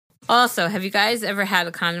Also, have you guys ever had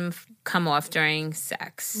a condom come off during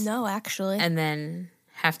sex? No, actually. And then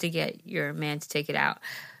have to get your man to take it out?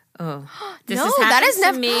 Oh, That's never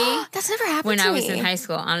happened when to I me. was in high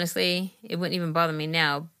school. Honestly, it wouldn't even bother me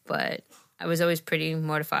now, but I was always pretty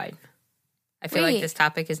mortified. I feel like this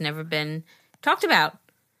topic has never been talked about.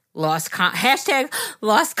 Hashtag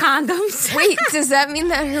lost condoms. Wait, does that mean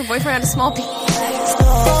that her boyfriend had a small penis?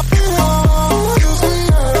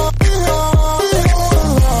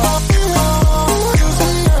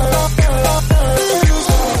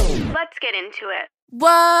 Let's get into it.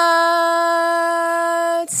 What's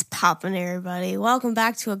poppin', everybody? Welcome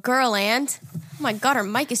back to A Girl Land. Oh my god, her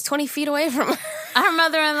mic is 20 feet away from her. Our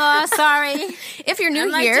mother-in-law, sorry. If you're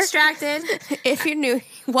new I'm here. distracted. If you're new.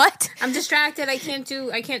 What? I'm distracted. I can't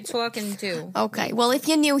talk and do. Okay, well, if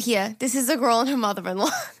you're new here, this is a girl and her mother-in-law.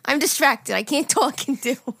 I'm distracted. I can't talk and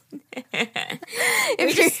do.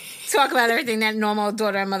 We just talk about everything that normal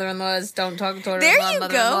daughter and mother-in-laws don't talk daughter and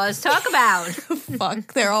mother-in-laws talk about.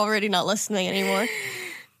 Fuck, they're already not listening anymore.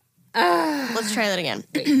 Let's try that again.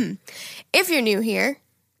 If you're new here,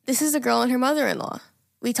 this is a girl and her mother-in-law.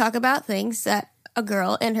 We talk about things that a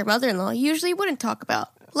girl and her mother-in-law usually wouldn't talk about.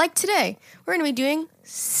 Like today, we're going to be doing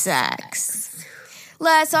sex.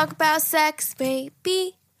 Let's talk about sex,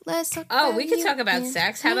 baby. Let's talk about we could talk about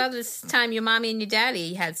sex. How about this time your mommy and your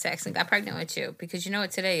daddy had sex and got pregnant with you? Because you know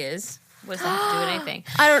what today is. What does that have to do with anything?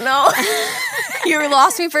 I don't know. You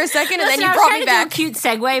lost me for a second, and then you brought me back. To do a cute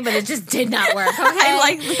segue, but it just did not work. Okay? I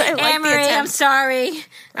like Anne-Marie, the attempt. I'm sorry. Ready?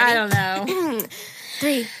 I don't know.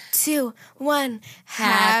 3, 2, 1.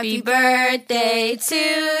 Happy birthday to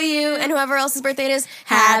you. And whoever else's birthday it is,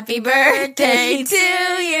 happy birthday to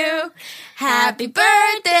you. Happy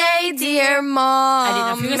birthday, dear Mom. I didn't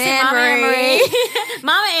know if you were going to say Mama Anne-Marie.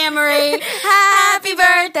 Mama Anne-Marie. Happy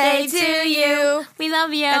birthday to you. We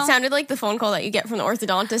love you. That sounded like the phone call that you get from the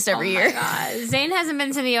orthodontist every year. Oh, my God. Zane hasn't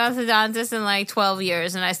been to the orthodontist in like 12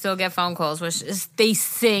 years, and I still get phone calls, which is they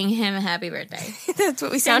sing him happy birthday. That's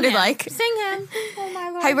what we sounded like. Sing him. Oh,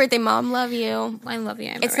 my God. Happy birthday, Mom. Love you. I love you,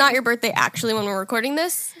 Anne-Marie. It's not your birthday, actually, when we're recording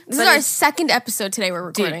this. This is our second episode today we're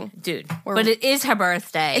recording. Dude. But it is her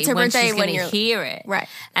birthday. It's her birthday she's when you're hear it. Right.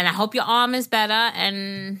 And I hope your arm is better.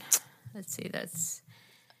 And let's see,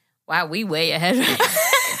 wow, we way ahead.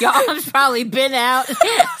 Your arm's probably been out.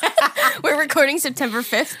 We're recording September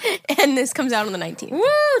 5th, and this comes out on the 19th.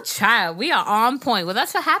 Woo, child. We are on point. Well,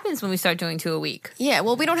 that's what happens when we start doing 2 a week. Yeah,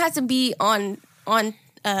 well, we don't have to be on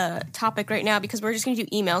topic right now because we're just going to do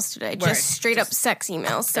emails today. Just straight up sex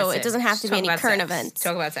emails. So it doesn't have to be any current events.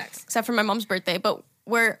 Talk about sex. Except for my mom's birthday, but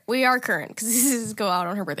we are current because this is go out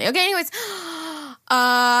on her birthday. Okay, anyways,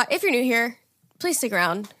 if you're new here, please stick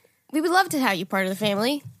around. We would love to have you part of the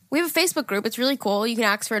family. We have a Facebook group. It's really cool. You can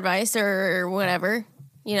ask for advice or whatever,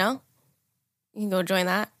 you know? You can go join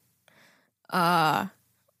that.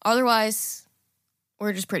 Otherwise,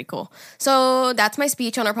 we're just pretty cool. So that's my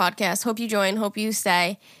speech on our podcast. Hope you join. Hope you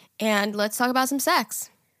stay. And let's talk about some sex.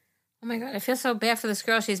 Oh, my God. I feel so bad for this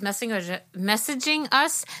girl. She's messaging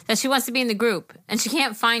us that she wants to be in the group, and she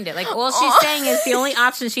can't find it. Like, all she's saying is the only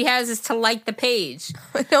option she has is to like the page.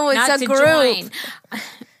 No, it's not a to group. Join.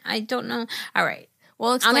 I don't know. All right.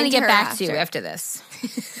 Well, I'm going to get back to you after this.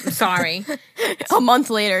 I'm sorry. A month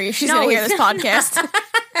later, she's going to hear this podcast.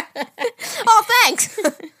 Oh, thanks.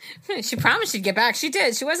 She promised she'd get back. She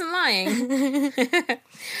did. She wasn't lying.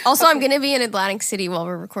 Also, I'm going to be in Atlantic City while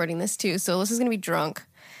we're recording this, too. So Alyssa's going to be drunk.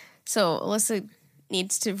 So Alyssa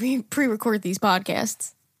needs to pre-record these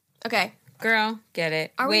podcasts. Okay. Girl, get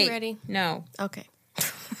it. Are we ready? No. Okay.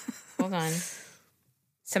 Hold on.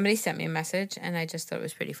 Somebody sent me a message, and I just thought it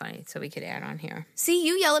was pretty funny, so we could add on here. See,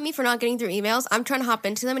 you yell at me for not getting through emails. I'm trying to hop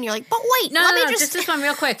into them, and you're like, but wait, let me just this one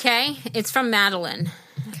real quick, okay? It's from Madeline.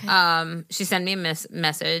 Okay. She sent me a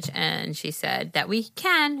message, and she said that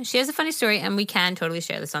she has a funny story, and we can totally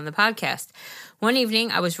share this on the podcast. One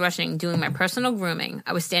evening, I was rushing, doing my personal grooming.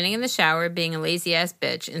 I was standing in the shower, being a lazy-ass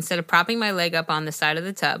bitch. Instead of propping my leg up on the side of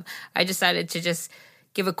the tub, I decided to just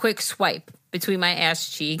give a quick swipe between my ass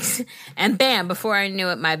cheeks, and bam, before I knew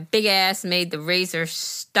it, my big ass made the razor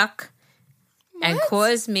stuck and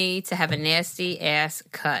caused me to have a nasty ass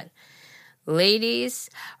cut. Ladies,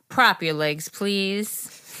 prop your legs, please.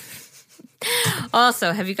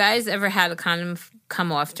 Also, have you guys ever had a condom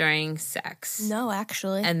come off during sex? No,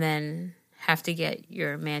 actually. And then have to get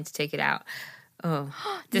your man to take it out? Oh,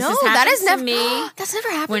 That's never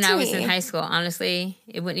happened when to me. I was in high school. Honestly,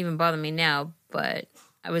 it wouldn't even bother me now, but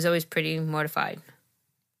I was always pretty mortified.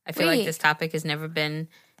 I feel like this topic has never been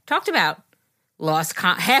talked about.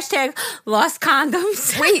 Hashtag lost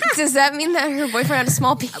condoms. Wait, does that mean that her boyfriend had a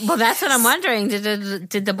small pee? Well, that's what I'm wondering.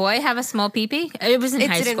 Did the boy have a small pee-pee? It was in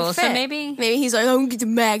high school, so maybe he's like, I'm gonna get the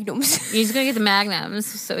magnums. He's gonna get the magnums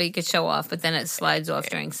so he could show off, but then it slides off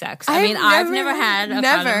during sex. I've never had a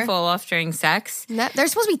condom fall off during sex. They're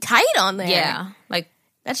supposed to be tight on there. Yeah, like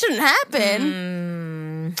that shouldn't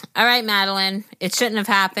happen. All right, Madeline. It shouldn't have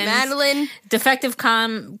happened. Madeline. Defective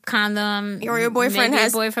condom. Or your boyfriend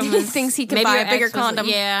thinks he can buy a bigger condom.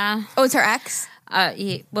 Yeah. Oh, it's her ex?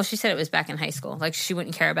 Well, she said it was back in high school. Like, she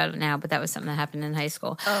wouldn't care about it now, but that was something that happened in high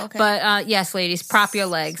school. Oh, okay. But, yes, ladies, prop your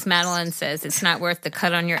legs. Madeline says it's not worth the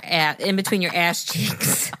cut on your ass, in between your ass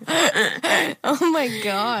cheeks. Oh, my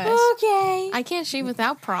gosh. Okay. I can't shave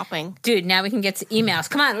without propping. Dude, now we can get to emails.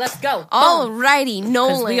 Come on, let's go. Alrighty,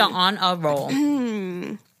 Nolan. Because we are on a roll.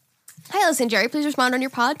 Hi, listen, Jerry. Please respond on your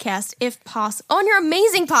podcast if possible. On your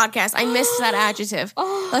amazing podcast. I missed that adjective.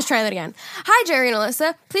 Let's try that again. Hi, Jerry and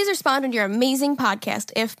Alyssa. Please respond on your amazing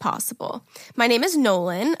podcast if possible. My name is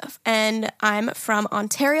Nolan, and I'm from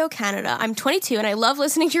Ontario, Canada. I'm 22, and I love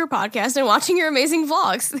listening to your podcast and watching your amazing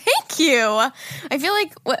vlogs. Thank you. I feel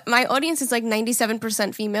like my audience is like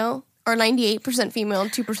 97% female or 98% female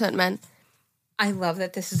and 2% men. I love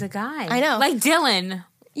that this is a guy. I know. Like Dylan.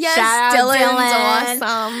 Yes, Shout out Dylan's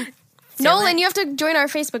awesome. Nolan, you have to join our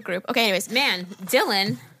Facebook group. Okay, anyways. Man,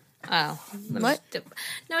 Dylan. Oh. What?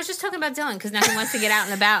 No, I was just talking about Dylan because now he wants to get out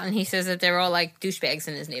and about and he says that they're all like douchebags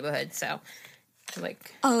in his neighborhood. So,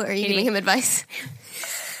 like. Oh, are you giving him advice?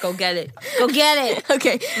 Go get it. Go get it.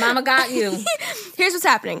 Okay. Mama got you. Here's what's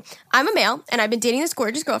happening. I'm a male and I've been dating this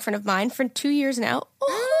gorgeous girlfriend of mine for 2 years now.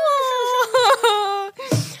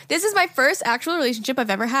 This is my first actual relationship I've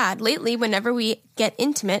ever had. Lately, whenever we get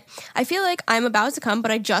intimate, I feel like I'm about to come,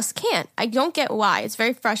 but I just can't. I don't get why. It's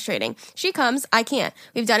very frustrating. She comes, I can't.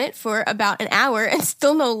 We've done it for about an hour and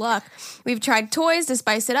still no luck. We've tried toys to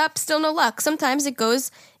spice it up, still no luck. Sometimes it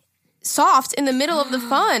goes soft in the middle of the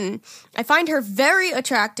fun. I find her very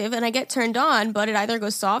attractive and I get turned on, but it either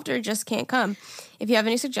goes soft or just can't come. If you have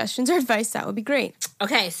any suggestions or advice, that would be great.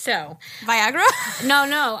 Okay, so. Viagra?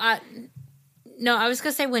 No, I was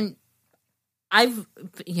going to say when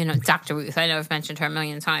Dr. Ruth, I know I've mentioned her a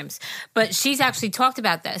million times, but she's actually talked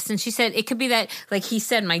about this. And she said it could be that, like he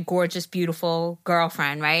said, my gorgeous, beautiful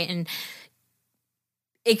girlfriend, right? And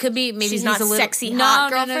it could be maybe she's not a little sexy, hot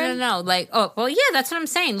girlfriend. No. Like, oh, well, yeah, that's what I'm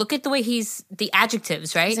saying. Look at the way the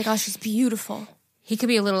adjectives, right? He's like, oh, she's beautiful. He could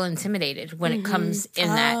be a little intimidated when it comes in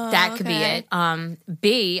that. That could be it.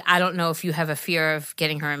 B, I don't know if you have a fear of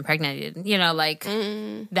getting her impregnated.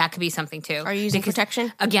 That could be something too. Are you using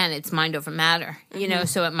protection? Again, it's mind over matter.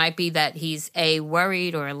 So it might be that he's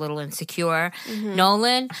worried or a little insecure.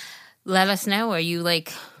 Nolan, let us know. Are you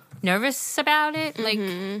like nervous about it? Like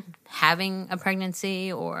having a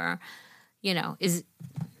pregnancy or, is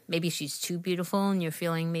maybe she's too beautiful and you're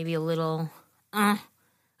feeling maybe a little,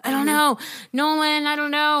 I don't know. Nolan, I don't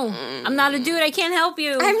know. I'm not a dude. I can't help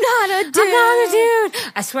you. I'm not a dude.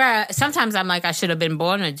 I swear, sometimes I'm like, I should have been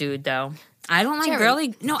born a dude, though. I don't like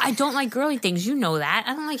girly. No, I don't like girly things. You know that.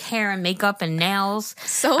 I don't like hair and makeup and nails.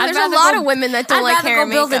 So there's a lot of women that don't like hair and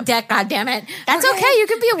makeup. I'd rather go build a deck, goddammit. That's okay. You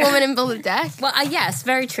could be a woman and build a deck. Well, yes,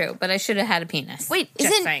 very true. But I should have had a penis. Wait,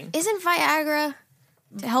 isn't Viagra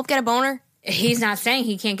to help get a boner? He's not saying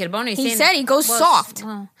he can't get a boner. He said he goes soft.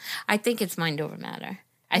 Well, I think it's mind over matter.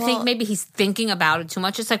 I think maybe he's thinking about it too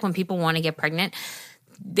much. It's like when people want to get pregnant,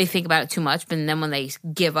 they think about it too much, but then when they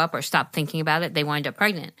give up or stop thinking about it, they wind up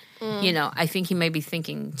pregnant. I think he may be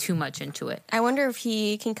thinking too much into it. I wonder if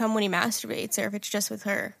he can come when he masturbates or if it's just with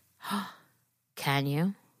her. Can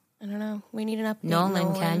you? I don't know. We need an update.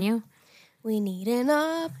 Nolan, can you? We need an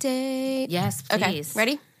update. Yes, please. Okay,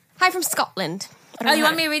 ready? Hi from Scotland. Oh, you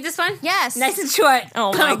want me to read this one? Yes. Nice and short.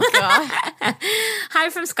 Oh, my God.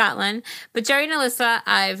 Hi from Scotland. But Jerry and Alyssa,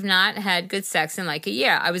 I've not had good sex in like a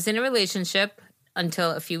year. I was in a relationship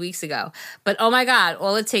until a few weeks ago. But oh my God,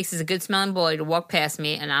 all it takes is a good smelling boy to walk past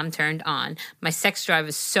me and I'm turned on. My sex drive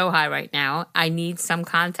is so high right now. I need some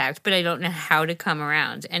contact, but I don't know how to come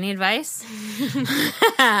around. Any advice?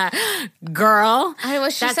 Girl. I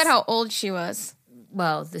wish she said how old she was.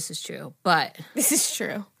 Well, this is true, but... This is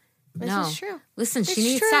true. This is true. Listen, she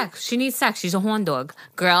needs sex. She needs sex. She's a horn dog.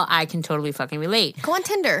 Girl, I can totally fucking relate. Go on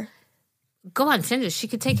Tinder. Go on Tinder. She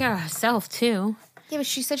could take care of herself, too. Yeah, but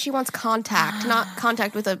she said she wants contact, not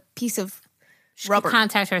contact with a piece of rubber.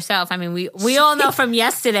 Contact herself. I mean, we all know from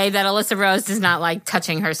yesterday that Alyssa Rose does not like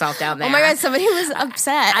touching herself down there. Oh my God, somebody was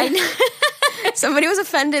upset. Somebody was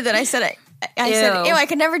offended that I said I said, ew, I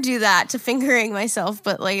could never do that to fingering myself,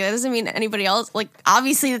 but like that doesn't mean anybody else. Like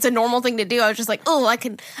obviously, it's a normal thing to do. I was just like, oh, I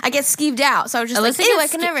get skeeved out, so I was just like, ew, I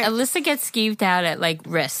can never. Alyssa gets skeeved out at like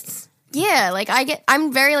wrists. Yeah, like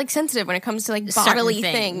I'm very like sensitive when it comes to like bodily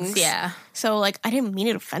things. Yeah. So like I didn't mean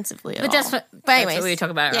it offensively at all. But anyways, that's what we were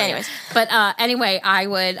talking about. Yeah, anyways. But anyway, I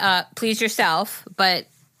would please yourself. But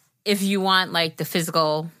if you want like the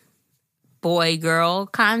physical boy girl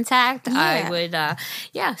contact, I would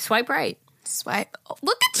swipe right. Swipe. Oh,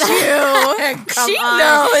 look at you. She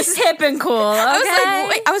knows. Hip and cool.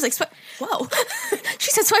 Okay? I was like, whoa.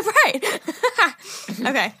 She said swipe right.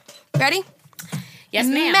 Okay. Ready? Yes,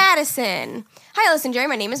 ma'am. Madison. Hi, listen, Jerry.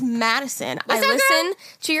 My name is Madison. I listen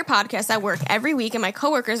to your podcast at work every week, and my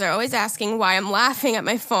coworkers are always asking why I'm laughing at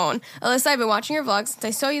my phone. Alyssa, I've been watching your vlogs since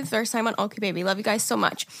I saw you the first time on Okay Baby. Love you guys so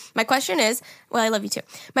much. My question is, well, I love you too.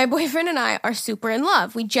 My boyfriend and I are super in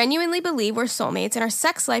love. We genuinely believe we're soulmates, and our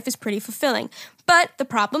sex life is pretty fulfilling. But the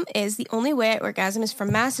problem is the only way I orgasm is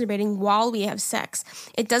from masturbating while we have sex.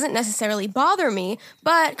 It doesn't necessarily bother me,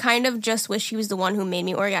 but kind of just wish he was the one who made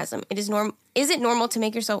me orgasm. Is it normal to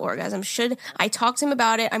make yourself orgasm? Should I talk to him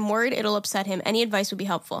about it? I'm worried it'll upset him. Any advice would be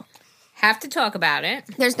helpful. Have to talk about it.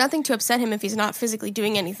 There's nothing to upset him if he's not physically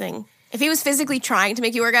doing anything. If he was physically trying to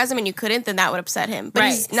make you orgasm and you couldn't, then that would upset him. But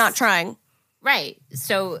he's not trying. Right.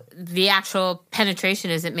 So the actual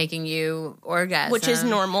penetration isn't making you orgasm. Which is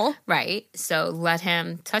normal. Right. So let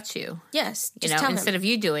him touch you. Yes. Just tell him. Instead of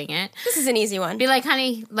you doing it. This is an easy one. Be like,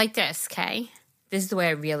 honey, like this, okay? This is the way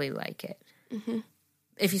I really like it. Mm-hmm.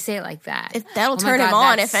 If you say it like that. That'll turn him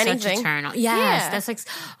on, if anything. anything. Such a turn on. Yes. That's like,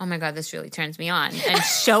 oh my God, this really turns me on. And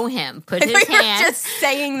show him. Put his hands. Just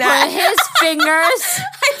saying that. Put his fingers.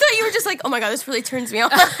 I thought you were just like, oh my God, this really turns me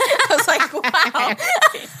on. I was like, wow.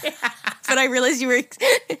 But I realized you were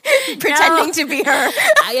pretending to be her.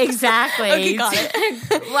 Exactly. Okay, got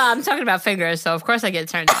it. Well, I'm talking about fingers, so of course I get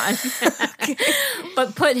turned on. Okay.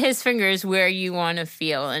 But put his fingers where you want to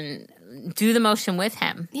feel and do the motion with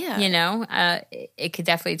him. Yeah. You know, it could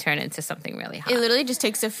definitely turn into something really hot. It literally just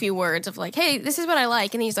takes a few words of like, hey, this is what I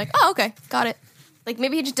like. And he's like, oh, okay, got it. Like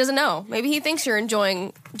maybe he just doesn't know. Maybe he thinks you're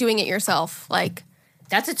enjoying doing it yourself. Like,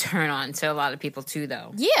 that's a turn on to a lot of people too,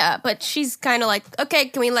 though. Yeah, but she's kind of like, okay,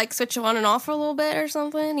 can we like switch on and off for a little bit or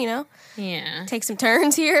something, you know? Yeah. Take some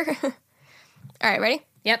turns here. All right, ready?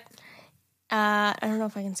 Yep. I don't know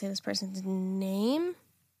if I can say this person's name,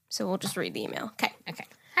 so we'll just read the email. Okay.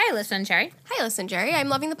 Hi, listen, Jerry. Hi, listen, Jerry. I'm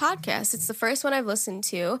loving the podcast. It's the first one I've listened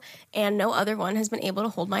to, and no other one has been able to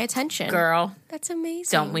hold my attention. Girl. That's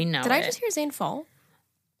amazing. Don't we know Did I just hear Zane fall?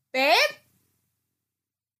 Babe?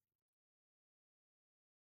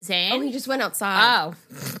 Zane? Oh, he just went outside.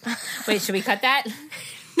 Oh. Wait, should we cut that?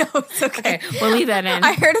 No, it's okay. We'll leave that in.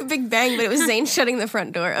 I heard a big bang, but it was Zane shutting the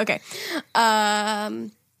front door. Okay.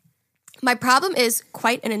 My problem is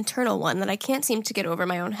quite an internal one that I can't seem to get over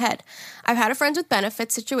my own head. I've had a friends with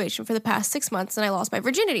benefits situation for the past 6 months, and I lost my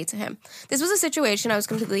virginity to him. This was a situation I was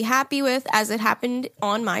completely happy with, as it happened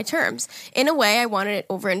on my terms. In a way, I wanted it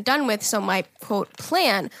over and done with, so my, quote,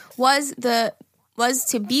 plan was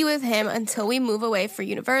to be with him until we move away for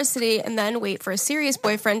university and then wait for a serious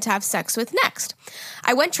boyfriend to have sex with next.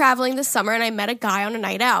 I went traveling this summer and I met a guy on a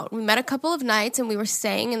night out. We met a couple of nights and we were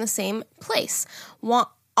staying in the same place.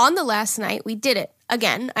 On the last night, we did it.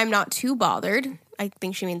 Again, I'm not too bothered. I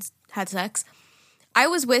think she means had sex. I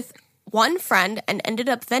was with one friend and ended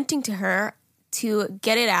up venting to her to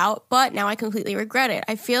get it out, but now I completely regret it.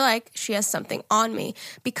 I feel like she has something on me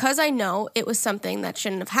because I know it was something that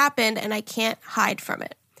shouldn't have happened and I can't hide from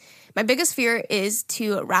it. My biggest fear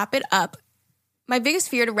to wrap it up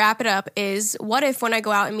is what if when I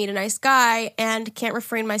go out and meet a nice guy and can't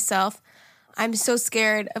refrain myself, I'm so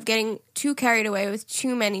scared of getting too carried away with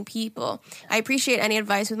too many people. I appreciate any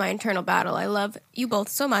advice with my internal battle. I love you both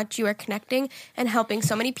so much. You are connecting and helping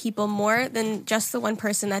so many people more than just the one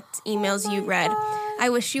person that emails you read. I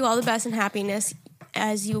wish you all the best and happiness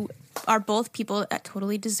as you are both people that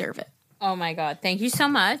totally deserve it. Oh my God. Thank you so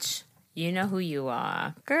much. You know who you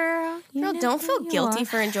are. Girl, don't feel guilty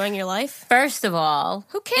for enjoying your life. First of all,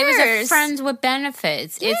 who cares? It was a friends with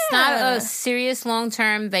benefits. Yeah. It's not a serious long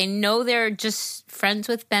term. They know they're just friends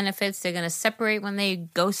with benefits. They're going to separate when they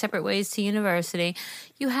go separate ways to university.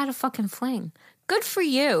 You had a fucking fling. Good for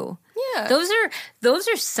you. Yeah. Those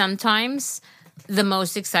are sometimes the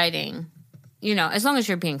most exciting, you know, as long as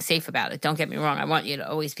you're being safe about it. Don't get me wrong. I want you to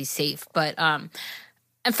always be safe. But, and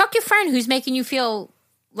fuck your friend who's making you feel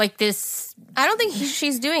like this. I don't think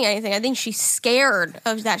she's doing anything. I think she's scared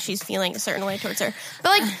of that she's feeling a certain way towards her. But,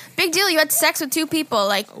 like, big deal. You had sex with two people.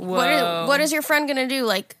 Like, what is your friend going to do?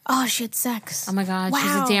 Like, oh, she had sex. Oh, my God. Wow.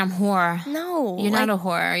 She's a damn whore. No. You're not a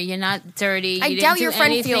whore. You're not dirty. I doubt your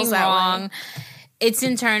friend feels that wrong. way. It's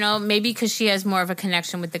internal, maybe because she has more of a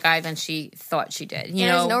connection with the guy than she thought she did.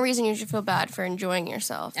 There's no reason you should feel bad for enjoying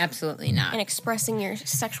yourself. Absolutely not. And expressing your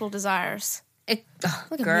sexual desires.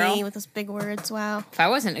 Look girl. at me with those big words. Wow. If I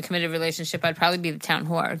wasn't in a committed relationship, I'd probably be the town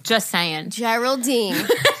whore. Just saying. Geraldine.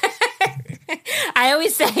 I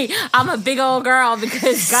always say I'm a big old girl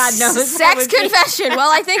because God knows. Sex confession.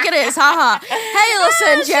 Well, I think it is. Haha. Hey,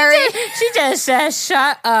 listen, Jerry. She just says,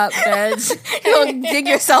 shut up, bitch. You'll dig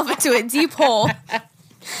yourself into a deep hole.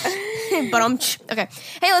 But okay.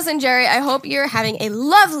 Hey, listen, Jerry. I hope you're having a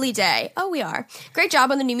lovely day. Oh, we are. Great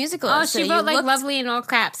job on the new musical. Oh, she wrote lovely in all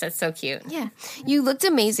caps. That's so cute. Yeah. You looked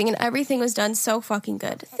amazing and everything was done so fucking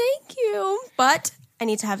good. Thank you. But I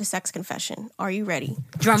need to have a sex confession. Are you ready?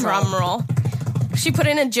 Drum roll. She put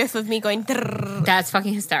in a gif of me going, drrr. That's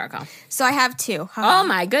fucking hysterical. So I have two. Oh,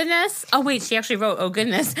 my goodness. Oh, wait. She actually wrote, oh,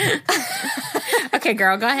 goodness. Okay,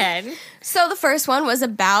 girl, go ahead. So the first one was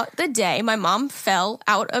about the day my mom fell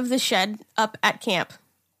out of the shed up at camp.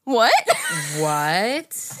 What? What?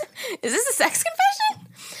 Is this a sex confession?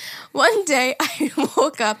 One day I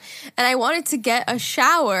woke up and I wanted to get a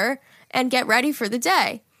shower and get ready for the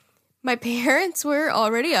day. My parents were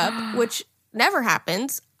already up, which never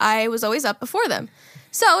happens. I was always up before them.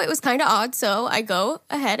 So it was kind of odd. So I go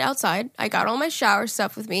ahead outside. I got all my shower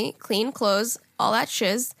stuff with me, clean clothes, all that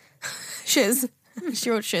shiz. Shiz. She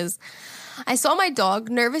wrote shiz. I saw my dog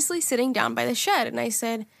nervously sitting down by the shed and I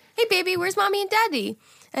said, hey, baby, where's mommy and daddy?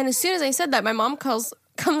 And as soon as I said that, my mom comes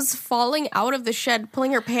falling out of the shed,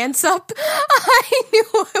 pulling her pants up. I knew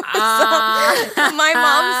it was up. My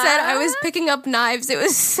mom said I was picking up knives. It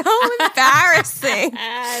was so embarrassing.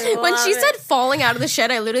 When she said falling out of the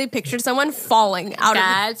shed, I literally pictured someone falling out of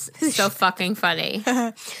the That's so fucking funny.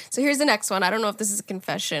 So here's the next one. I don't know if this is a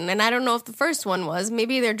confession, and I don't know if the first one was.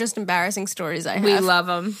 Maybe they're just embarrassing stories I have. We love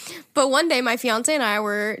them. But one day, my fiance and I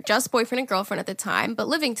were just boyfriend and girlfriend at the time, but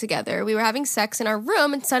living together. We were having sex in our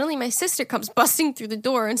room, and suddenly my sister comes busting through the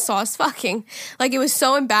door and saw us fucking. Like, it was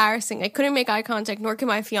so embarrassing. I couldn't make eye contact, nor could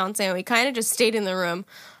my fiance, and we kind of just stayed in the room.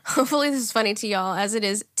 Hopefully this is funny to y'all, as it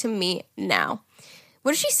is to me now.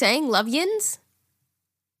 What is she saying? Love yins?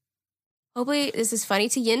 Hopefully this is funny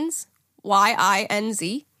to yins.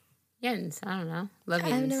 Y-I-N-Z. Yins. I don't know. Love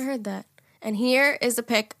yins. I've never heard that. And here is a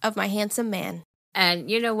pic of my handsome man. And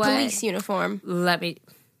you know what? Police uniform.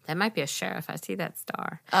 That might be a sheriff. I see that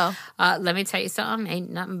star. Oh. Let me tell you something. Ain't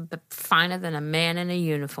nothing but finer than a man in a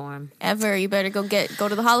uniform. Ever. You better go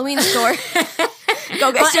to the Halloween store.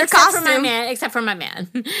 Go get your costume. Except for my man.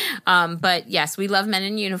 But yes, we love men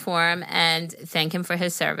in uniform and thank him for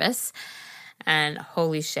his service. And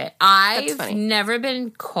holy shit, I've never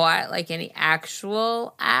been caught like any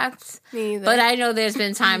actual act. Me either. But I know there's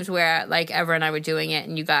been times where like Ever and I were doing it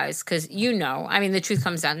and you guys, because I mean the truth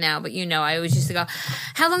comes out now, but I always used to go,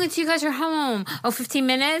 how long until you guys are home? Oh, 15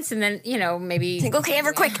 minutes? And then, maybe. Think, okay,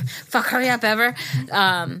 Ever, quick. Fuck, hurry up, Ever.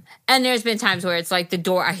 And there's been times where it's like the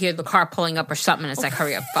door, I hear the car pulling up or something and it's like,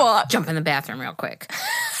 hurry up, fuck, jump in the bathroom real quick.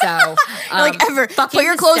 So. Like Ever, put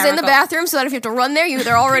your clothes in the bathroom so that if you have to run there,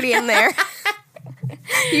 they're already in there.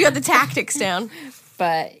 You got the tactics down.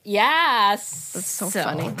 But yes. That's so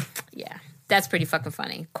funny. Yeah. That's pretty fucking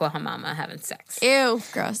funny. Call her mama having sex. Ew,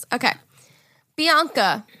 gross. Okay.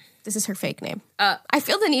 Bianca. This is her fake name. I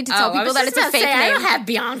feel the need to tell people that it's a fake name. I don't have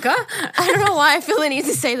Bianca. I don't know why I feel the need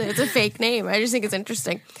to say that it's a fake name. I just think it's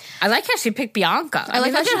interesting. I like how she picked Bianca. I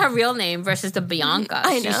like look at her real name versus the Bianca.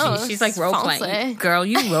 I know. She's like role-playing. Girl,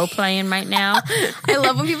 you role-playing right now. I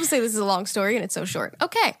love when people say this is a long story and it's so short.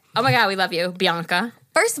 Okay. Oh my God, we love you, Bianca.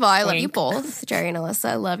 First of all, I love you both, Jerry and Alyssa.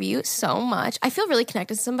 I love you so much. I feel really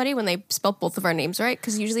connected to somebody when they spell both of our names right,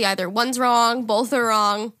 because usually either one's wrong, both are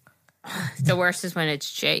wrong. The worst is when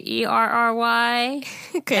it's Jerry. Okay,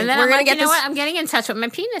 and then we're gonna get this. I'm getting in touch with my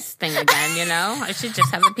penis thing again. I should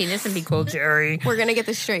just have a penis and be called Jerry. We're gonna get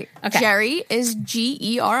this straight. Okay. Jerry is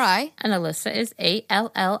Geri, and Alyssa is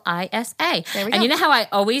Allisa. There we go. And you know how I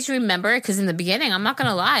always remember it, because in the beginning, I'm not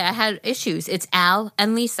gonna lie, I had issues. It's Al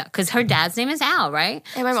and Lisa because her dad's name is Al, right?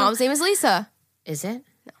 And my mom's name is Lisa. Is it?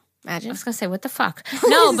 Imagine. I was gonna say, what the fuck?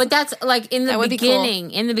 No, but that's like in the beginning.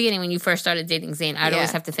 Cool. In the beginning, when you first started dating Zane, I'd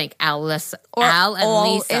always have to think Al and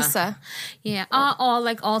Lisa. Issa. Yeah,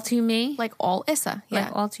 all to me, like all Issa. Yeah,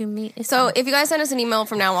 like all to me. Issa. So if you guys send us an email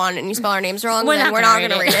from now on and you spell our names wrong, then we're not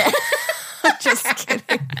gonna read it. I'm just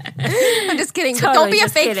kidding. I'm just kidding. Totally, but don't be a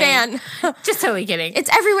fake fan. Just totally kidding. It's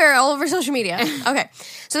everywhere, all over social media. Okay.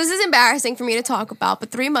 So this is embarrassing for me to talk about, but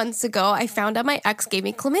 3 months ago, I found out my ex gave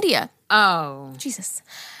me chlamydia. Oh. Jesus.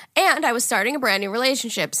 And I was starting a brand new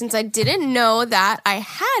relationship. Since I didn't know that I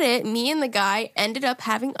had it, me and the guy ended up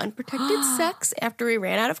having unprotected sex after we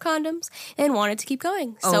ran out of condoms and wanted to keep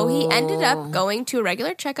going. So he ended up going to a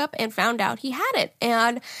regular checkup and found out he had it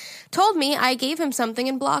and told me I gave him something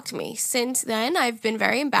and blocked me. Since then, I've been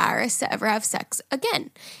very embarrassed to ever have sex again,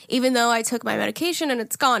 even though I took my medication and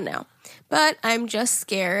it's gone now. But I'm just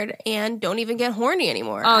scared and don't even get horny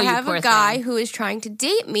anymore. I have a guy who is trying to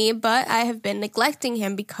date me, but I have been neglecting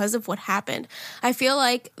him because of what happened. I feel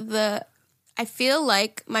like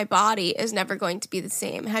my body is never going to be the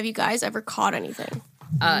same. Have you guys ever caught anything?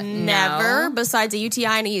 Never, no. Besides a UTI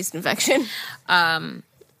and a yeast infection. But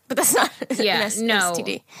that's not an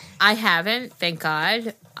STD. I haven't, thank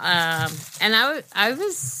God. And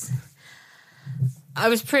I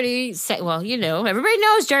was pretty, well, you know, everybody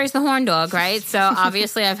knows Jerry's the horn dog, right? So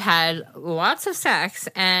obviously I've had lots of sex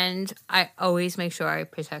and I always make sure I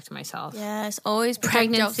protect myself. Yes, always protect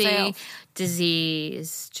Pregnancy, yourself.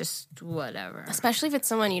 Disease, just whatever. Especially if it's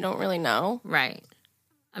someone you don't really know. Right.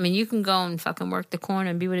 I mean, you can go and fucking work the corner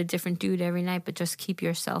and be with a different dude every night, but just keep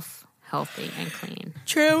yourself healthy and clean.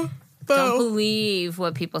 True. Don't believe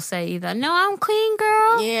what people say either. No, I'm clean,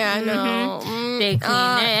 girl. Yeah, I know. They clean.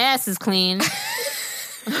 Their ass is clean.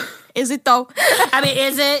 Is it though? I mean,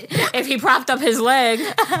 is it? If he propped up his leg.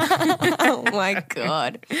 Oh my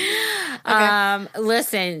God. Okay.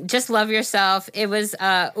 Listen, just love yourself. It was,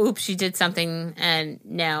 oops, you did something and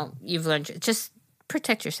now you've learned. Just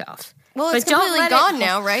protect yourself. Well, it's completely gone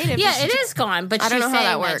now, right? Yeah, it is gone. But I don't she's know how saying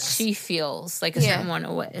that works. she feels like a certain one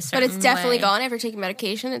away. But it's definitely gone after taking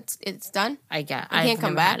medication. It's done. I guess I can't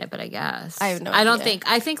come back. Had it, but I guess I have no. I don't idea.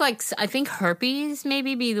 think. I think herpes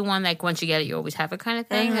maybe be the one like once you get it, you always have it kind of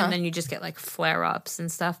thing, and then you just get like flare ups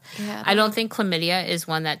and stuff. Yeah, I don't think chlamydia is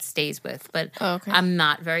one that stays with, but I'm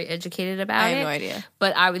not very educated about it. I have no idea.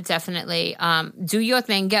 But I would definitely do your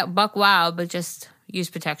thing, get buck wild, but just use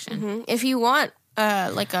protection. Mm-hmm. If you want.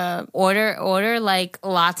 Like a order like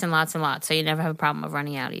lots and lots and lots, so you never have a problem of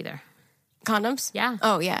running out either. Condoms? Yeah.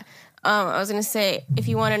 Oh yeah. I was gonna say if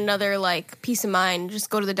you want another like peace of mind,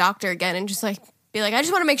 just go to the doctor again and just like be like, I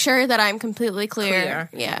just want to make sure that I'm completely clear.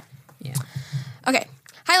 Yeah. Okay.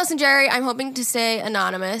 Hi, listen, Jerry. I'm hoping to stay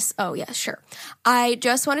anonymous. Oh, yeah, sure. I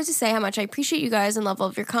just wanted to say how much I appreciate you guys and love all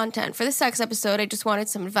of your content. For the sex episode, I just wanted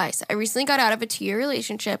some advice. I recently got out of a 2-year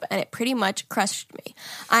relationship, and it pretty much crushed me.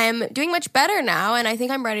 I am doing much better now, and I think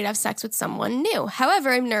I'm ready to have sex with someone new.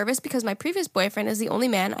 However, I'm nervous because my previous boyfriend is the only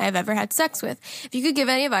man I have ever had sex with. If you could give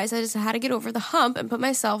any advice as to how to get over the hump and put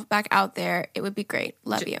myself back out there, it would be great.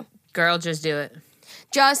 Love you. Girl, just do it.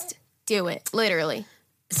 Just do it. Literally.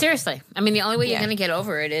 Seriously. I mean, the only way you're going to get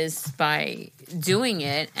over it is by doing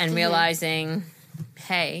it and realizing,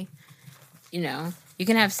 hey, you know, you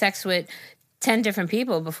can have sex with 10 different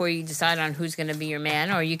people before you decide on who's going to be your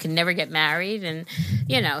man, or you can never get married. And,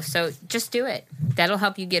 you know, so just do it. That'll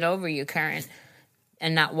help you get over your current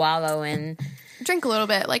and not wallow in. Drink a little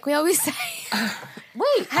bit, like we always say.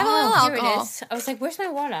 Wait, have a little alcohol. It is. I was like, where's my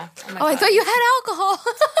water? Oh, I thought you had alcohol.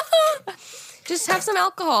 Just have some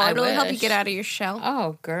alcohol. It'll wish. help you get out of your shell.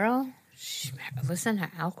 Oh, girl. Listen to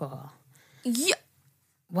alcohol. Yeah.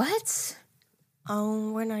 What?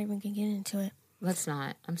 Oh, we're not even going to get into it. Let's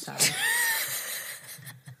not. I'm sorry.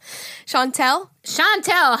 Chantel?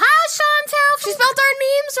 Hi, Chantel. She spelled our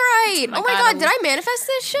names right. Oh my God. Did I manifest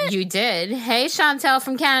this shit? You did. Hey, Chantel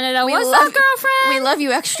from Canada. What's up, girlfriend? We love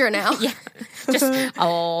you extra now. Yeah. Just a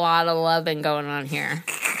lot of loving going on here.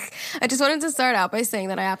 I just wanted to start out by saying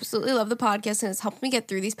that I absolutely love the podcast and it's helped me get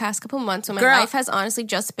through these past couple months when my life has honestly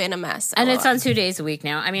just been a mess. And it's on 2 days a week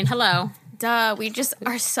now. I mean, hello. Duh, we just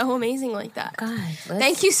are so amazing like that. God,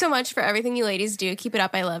 thank you so much for everything you ladies do. Keep it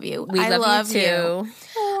up. I love you. We love you too.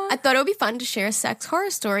 I thought it would be fun to share a sex horror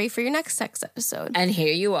story for your next sex episode. And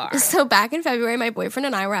here you are. So back in February, my boyfriend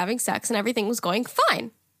and I were having sex and everything was going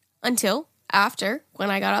fine. Until after,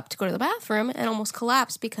 when I got up to go to the bathroom and almost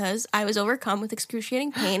collapsed because I was overcome with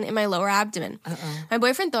excruciating pain in my lower abdomen. My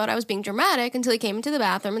boyfriend thought I was being dramatic until he came into the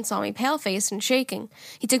bathroom and saw me pale-faced and shaking.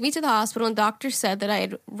 He took me to the hospital and doctors said that I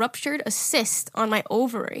had ruptured a cyst on my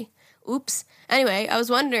ovary. Oops. Anyway, I was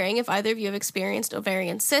wondering if either of you have experienced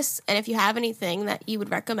ovarian cysts and if you have anything that you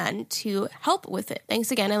would recommend to help with it.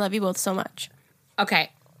 Thanks again. I love you both so much.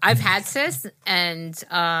 Okay. I've had cysts and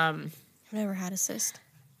I've never had a cyst.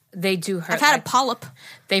 They do hurt. I've had a polyp.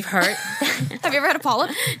 They've hurt. Have you ever had a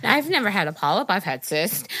polyp? I've never had a polyp. I've had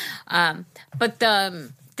cyst. But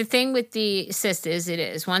the thing with the cyst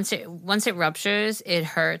is once it ruptures, it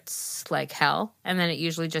hurts like hell, and then it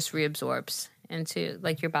usually just reabsorbs into,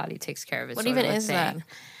 like, your body takes care of it. What sort even of a is thing. that?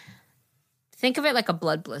 Think of it like a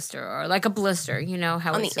blood blister or like a blister. You know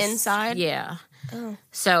how On it's the inside? Yeah. Oh.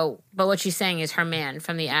 So, but what she's saying is her man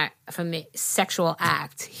from the sexual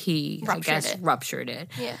act, he ruptured it.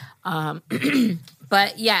 Yeah.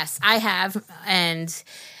 But yes, I have, and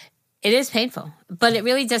it is painful. But it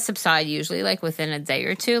really does subside usually, like within a day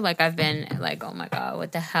or two. Like I've been like, oh my God,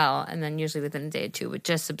 what the hell? And then usually within a day or two, it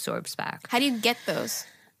just absorbs back. How do you get those?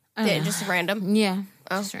 Just random? Yeah,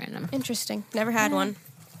 just random. Interesting. Never had one.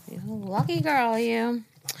 Lucky girl, you.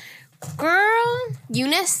 Girl.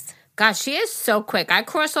 Eunice? God, she is so quick. I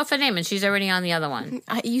crossed off a name and she's already on the other one.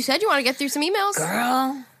 You said you want to get through some emails?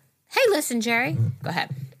 Girl. Hey, listen, Jerry. Go ahead.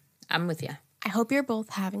 I'm with you. I hope you're both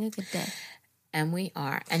having a good day. And we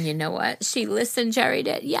are. And you know what? She listened, Jerry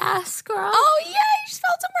did. Yes, girl. Oh, yay. She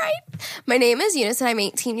spelled it right. My name is Eunice, and I'm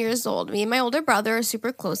 18 years old. Me and my older brother are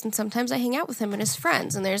super close, and sometimes I hang out with him and his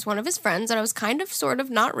friends. And there's one of his friends that I was kind of, sort of,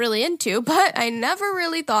 not really into, but I never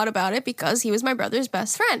really thought about it because he was my brother's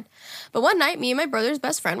best friend. But one night, me and my brother's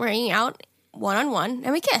best friend were hanging out one-on-one,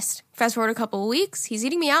 and we kissed. Fast forward a couple of weeks, he's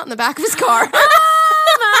eating me out in the back of his car.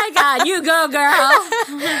 Oh, my God. You go,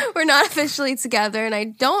 girl. We're not officially together, and I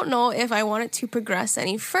don't know if I want it to progress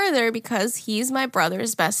any further because he's my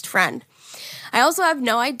brother's best friend. I also have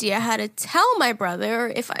no idea how to tell my brother or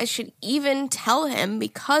if I should even tell him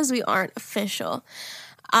because we aren't official.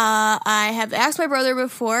 I have asked my brother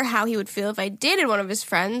before how he would feel if I dated one of his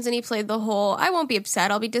friends, and he played the whole, I won't be upset,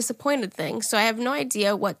 I'll be disappointed thing, so I have no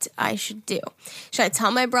idea what I should do. Should I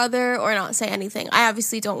tell my brother or not say anything? I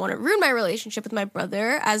obviously don't want to ruin my relationship with my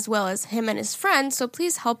brother as well as him and his friends, so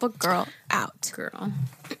please help a girl out. Girl.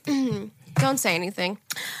 Don't say anything.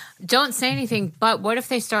 Don't say anything, but what if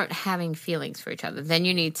they start having feelings for each other? Then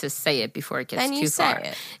you need to say it before it gets too far.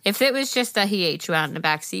 It. If it was just that he ate you out in the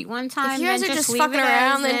back seat one time, if you guys then are just leave fucking it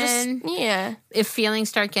around, then yeah. If feelings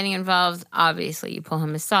start getting involved, obviously you pull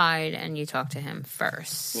him aside and you talk to him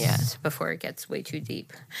first. Yeah. Before it gets way too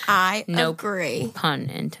deep. I agree.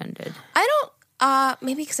 Pun intended. I don't,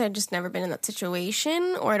 maybe because I've just never been in that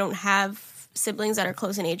situation, or I don't have siblings that are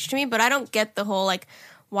close in age to me, but I don't get the whole, like,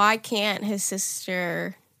 why can't his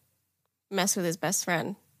sister mess with his best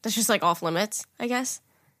friend? That's just like off limits, I guess.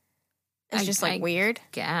 It's just like weird.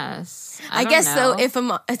 I guess know. though, if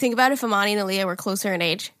I think about if Amani and Aaliyah were closer in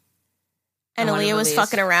age, and Aaliyah was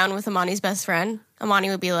fucking around with Amani's best friend, Amani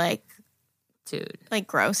would be like, dude, like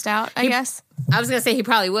grossed out. I guess. I was gonna say he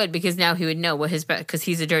probably would, because now he would know what his because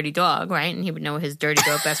he's a dirty dog, right? And he would know what his dirty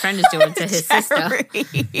dog best friend is doing to his sister.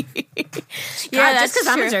 Yeah, just because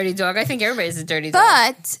I'm a dirty dog, I think everybody's a dirty dog.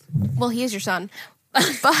 But well, he is your son.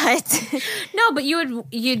 But no, but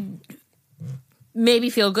you'd maybe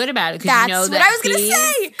feel good about it because that's you know what that I was gonna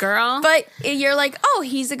say, girl. But you're like, oh,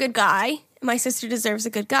 he's a good guy. My sister deserves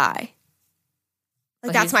a good guy.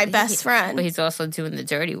 Like, that's my best friend. But he's also doing the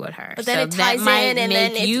dirty with her. But then so it ties that might in, and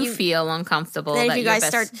make then you feel uncomfortable. Then that if you guys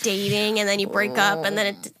start dating, and then you break up, and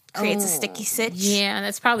then it creates a sticky sitch. Yeah,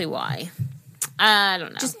 that's probably why. I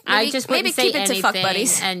don't know. I just maybe say keep it to fuck anything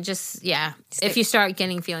buddies. And just, if you start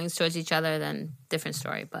getting feelings towards each other, then different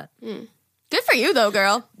story. But good for you, though,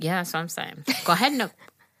 girl. Yeah, that's what I'm saying. Go ahead,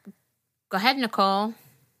 Nicole.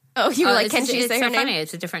 Oh, you were like, can she say her name? Funny.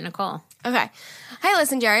 It's a different Nicole. Okay. Hi,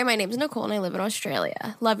 listen, Jerry. My name's Nicole, and I live in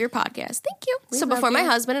Australia. Love your podcast. Thank you. So before my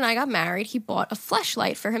husband and I got married, he bought a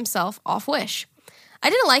fleshlight for himself off Wish. I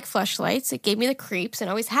didn't like fleshlights. It gave me the creeps, and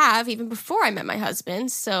always have, even before I met my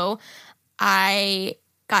husband. So I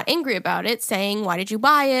got angry about it, saying, why did you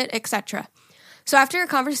buy it, etc. So after a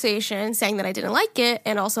conversation saying that I didn't like it,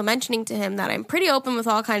 and also mentioning to him that I'm pretty open with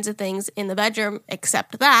all kinds of things in the bedroom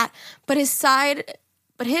except that, but his side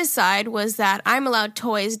was that I'm allowed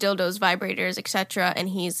toys, dildos, vibrators, etc., and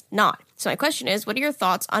he's not. So my question is, what are your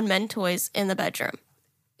thoughts on men toys in the bedroom?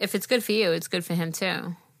 If it's good for you, it's good for him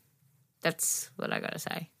too. That's what I gotta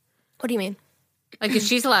say. What do you mean? Like, if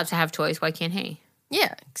she's allowed to have toys, why can't he?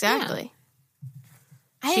 Yeah, exactly.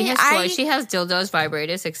 Yeah. She has toys. She has dildos,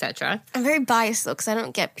 vibrators, etc. I'm very biased, though, because I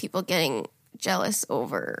don't get people getting jealous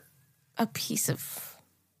over a piece of,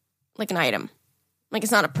 like, an item. Like,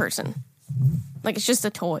 it's not a person. Like, it's just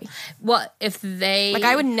a toy. Well, if they... Like,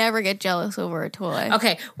 I would never get jealous over a toy.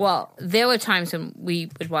 Okay, well, there were times when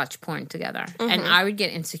we would watch porn together, and I would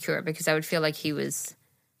get insecure because I would feel like he was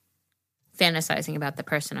fantasizing about the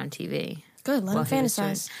person on TV. Good, let him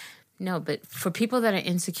fantasize. No, but for people that are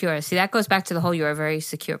insecure, see, that goes back to the whole you're a very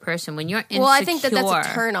secure person. When you're insecure... Well, I think that's a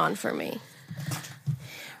turn-on for me.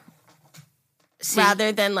 See,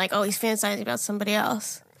 rather than like, oh, he's fantasizing about somebody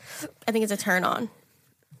else. I think it's a turn-on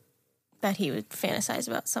that he would fantasize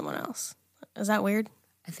about someone else. Is that weird?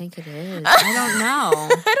 I think it is. I don't know.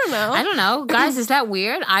 I don't know. Guys, is that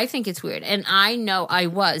weird? I think it's weird. And I know I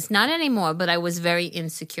was. Not anymore, but I was very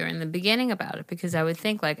insecure in the beginning about it because I would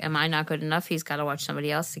think, like, am I not good enough? He's got to watch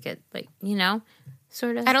somebody else to get, like,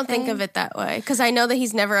 sort of I don't think of it that way because I know that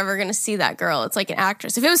he's never ever going to see that girl. It's like an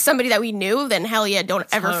actress. If it was somebody that we knew, then hell yeah, don't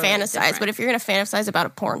ever fantasize. Different. But if you're going to fantasize about a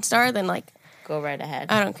porn star, then, like... Go right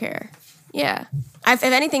ahead. I don't care. Yeah. If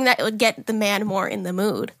anything, that would get the man more in the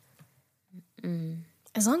mood.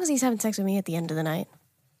 As long as he's having sex with me at the end of the night.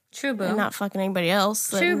 True, boo. And not fucking anybody else.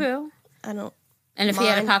 True, boo. I don't And if he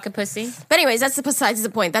had a pocket pussy? But anyways, that's besides the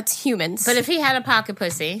point. That's humans. But if he had a pocket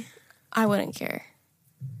pussy? I wouldn't care.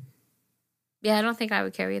 Yeah, I don't think I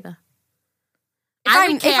would care either.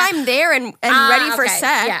 If I'm there and ready for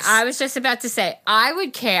sex. Yeah, I was just about to say, I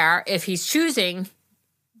would care if he's choosing...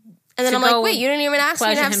 And then I'm like, wait, you didn't even ask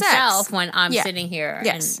me to have himself sex. when I'm sitting here.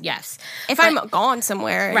 Yes. And yes. If I'm gone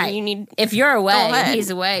somewhere and you need... If you're away and he's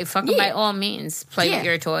away, fuck him by all means. Play with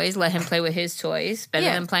your toys. Let him play with his toys. Better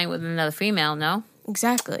than playing with another female, no?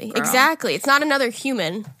 Exactly. Girl. Exactly. It's not another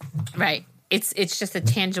human. Right. It's just a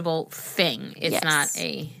tangible thing. It's not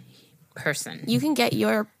a person. You can get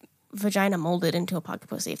your vagina molded into a pocket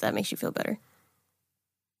pussy if that makes you feel better.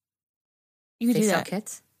 You can do that.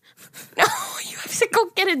 Kits? No, you have to go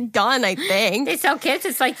get it done, I think. They sell kits.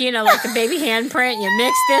 It's like, like the baby handprint. You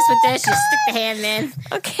mix this with this. You stick the hand in.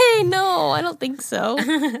 Okay, no, I don't think so.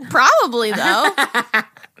 Probably, though.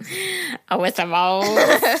 With a mold.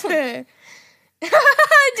 Do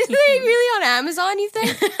they really on Amazon, you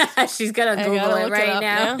think? She's going to Google it right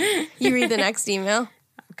now. You read the next email.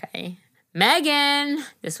 Okay. Megan,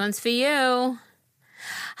 this one's for you.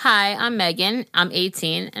 Hi, I'm Megan. I'm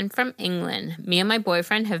 18 and from England. Me and my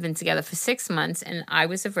boyfriend have been together for 6 months, and I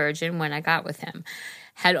was a virgin when I got with him.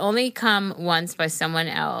 Had only come once by someone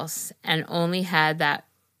else and only had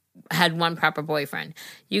one proper boyfriend.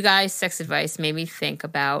 You guys' sex advice made me think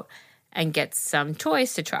about and get some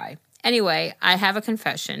toys to try. Anyway, I have a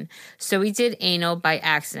confession. So we did anal by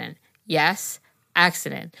accident. Yes,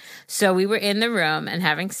 accident. So we were in the room and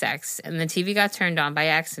having sex, and the TV got turned on by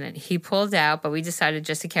accident. He pulled out, but we decided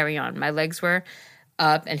just to carry on. My legs were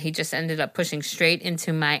up, and he just ended up pushing straight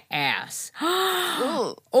into my ass.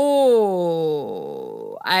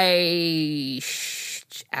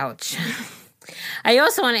 Ouch. I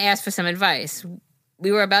also want to ask for some advice.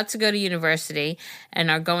 We were about to go to university and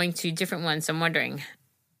are going to different ones. So I'm wondering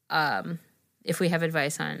if we have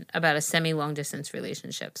advice about a semi-long distance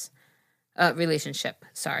relationship.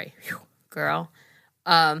 Sorry. Whew, girl.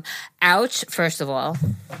 Ouch, first of all.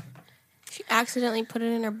 She accidentally put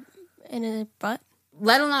it in her butt?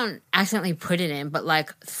 Let alone accidentally put it in, but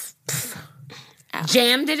like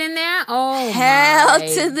jammed it in there? Oh, hell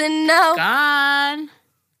to the no. God.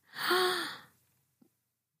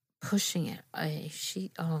 Pushing it.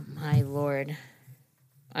 Oh, my Lord.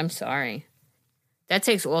 I'm sorry. That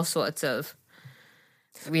takes all sorts of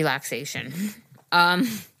relaxation. Long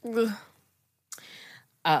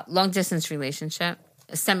distance relationship,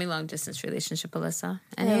 a semi-long distance relationship, Alyssa.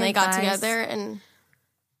 And then they got together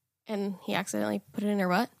and he accidentally put it in her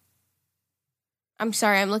butt. I'm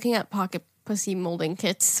sorry, I'm looking at pocket pussy molding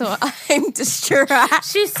kits, so I'm distracted.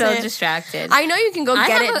 She's so distracted. I know you can go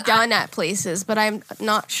get it done at places, but I'm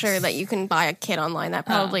not sure that you can buy a kit online. That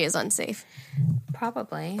probably is unsafe.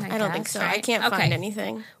 Probably. I don't think so. Right? I can't find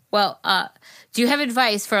anything. Well, do you have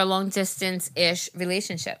advice for a long distance-ish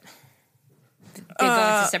relationship? They're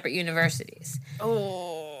going to separate universities.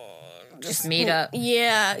 Just meet up.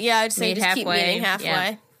 Yeah, I'd say just keep meeting halfway.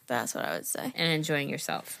 Yeah. That's what I would say. And enjoying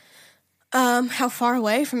yourself. How far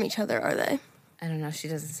away from each other are they? I don't know. She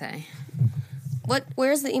doesn't say.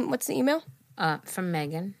 What's the email? From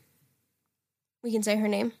Megan. We can say her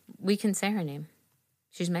name. We can say her name.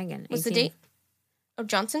 She's Megan. What's the date? Oh,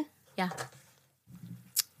 Johnson? Yeah.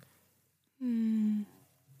 We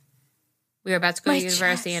were about to go to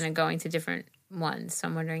university and are going to different ones. So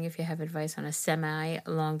I'm wondering if you have advice on a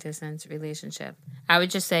semi-long distance relationship. I would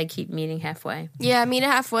just say keep meeting halfway. Yeah, meet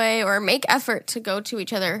halfway or make effort to go to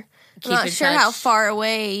each other. I'm not sure how far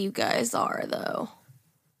away you guys are, though.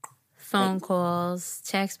 Phone calls,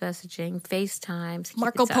 text messaging, FaceTimes.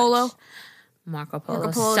 Marco Polo.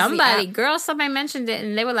 Somebody mentioned it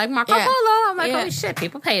and they were like, Marco Polo. I'm like, holy shit,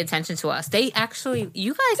 people pay attention to us. You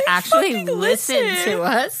guys actually listen to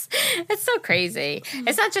us. It's so crazy.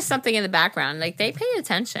 It's not just something in the background. Like, they pay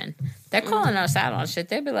attention. They're calling us out on shit.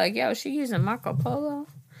 They'd be like, yo, she using Marco Polo?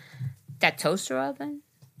 That toaster oven?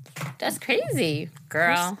 That's crazy,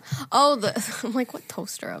 girl. I'm like, what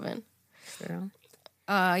toaster oven? Girl.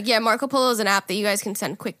 Yeah, Marco Polo is an app that you guys can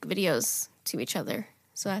send quick videos to each other.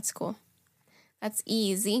 So that's cool. That's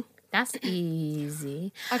easy. That's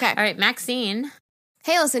easy. Okay. All right, Maxine.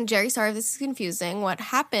 Hey, listen, Jerry, sorry if this is confusing. What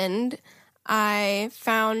happened, I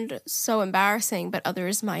found so embarrassing, but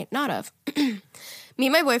others might not have. Me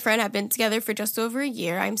and my boyfriend have been together for just over a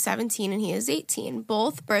year. I'm 17 and he is 18.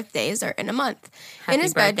 Both birthdays are in a month. Happy in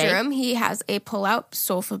his birthday. bedroom, he has a pull-out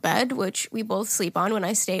sofa bed, which we both sleep on when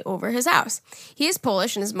I stay over his house. He is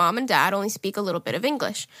Polish and his mom and dad only speak a little bit of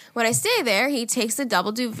English. When I stay there, he takes the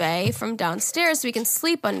double duvet from downstairs so we can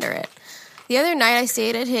sleep under it. The other night I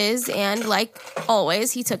stayed at his, and like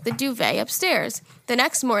always, he took the duvet upstairs. The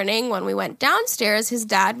next morning, when we went downstairs, his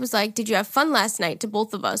dad was like, "Did you have fun last night?" to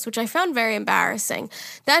both of us, which I found very embarrassing.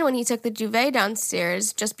 Then when he took the duvet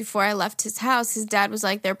downstairs, just before I left his house, his dad was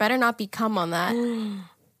like, "There better not be cum on that."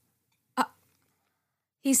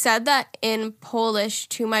 He said that in Polish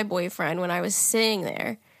to my boyfriend when I was sitting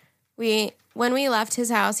there. When we left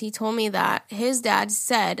his house, he told me that his dad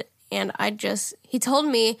said... And he told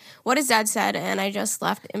me what his dad said, and I just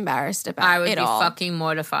left embarrassed about it all. I would be fucking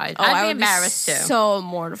mortified. Oh, I'd be embarrassed too. So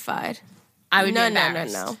mortified. I would be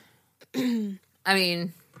embarrassed. No. I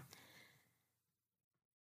mean,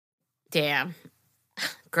 damn.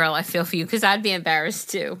 Girl, I feel for you because I'd be embarrassed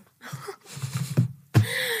too.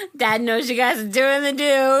 Dad knows you guys are doing the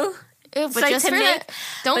do. Ew, but just for that,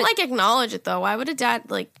 don't acknowledge it though. Why would a dad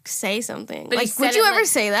say something? But would you ever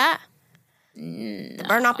say that? No. There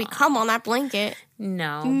better not be cum on that blanket.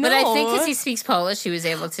 No. But I think because he speaks Polish, he was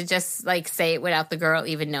able to just say it without the girl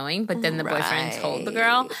even knowing. But then the boyfriend told the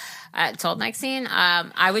girl, told Maxine.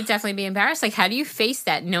 I would definitely be embarrassed. How do you face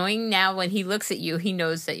that, knowing now when he looks at you, he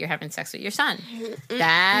knows that you're having sex with your son?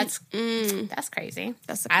 That's crazy.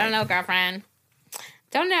 That's okay. I don't know, girlfriend.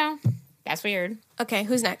 Don't know. That's weird. Okay,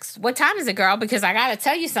 who's next? What time is it, girl? Because I got to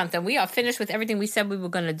tell you something. We are finished with everything we said we were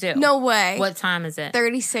going to do. No way. What time is it?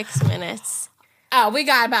 36 minutes. Oh, we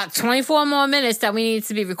got about 24 more minutes that we need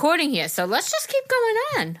to be recording here. So let's just keep going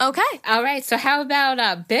on. Okay. All right. So how about,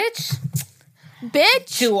 bitch?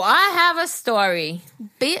 Bitch. Do I have a story?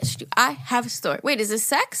 Bitch, do I have a story? Wait, is this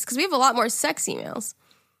sex? Because we have a lot more sex emails.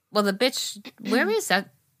 Well, the bitch, where is that?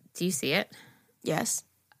 Do you see it? Yes.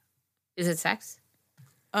 Is it sex?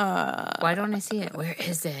 Why don't I see it? Where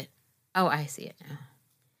is it? Oh, I see it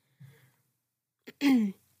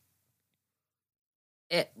now.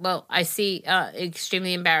 I see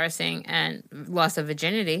extremely embarrassing and loss of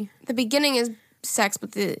virginity. The beginning is sex,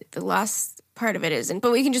 but the last part of it isn't.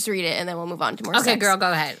 But we can just read it and then we'll move on to more sex. Okay, girl,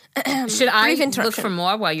 go ahead. Should I look for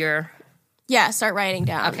more while you're... Yeah, start writing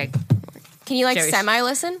down. Okay. Can you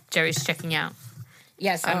semi-listen? Jerry's checking out.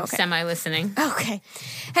 Yes, I'm semi-listening. Okay.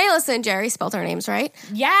 Hey, listen, Jerry spelled our names right.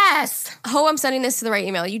 Yes! Oh, I'm sending this to the right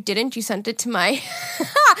email. You didn't. You sent it to my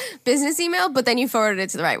business email, but then you forwarded it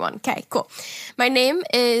to the right one. Okay, cool. My name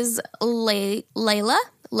is Leia,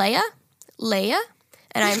 and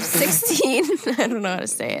I'm 16. I don't know how to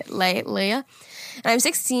say it. Leia. And I'm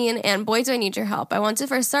 16, and boy, do I need your help. I want to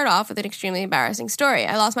first start off with an extremely embarrassing story.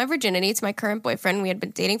 I lost my virginity to my current boyfriend. We had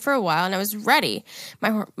been dating for a while, and I was ready.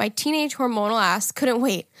 My teenage hormonal ass couldn't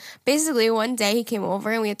wait. Basically, one day he came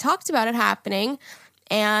over, and we had talked about it happening,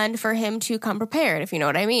 and for him to come prepared, if you know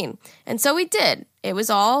what I mean. And so we did. It was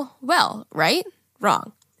all well, right?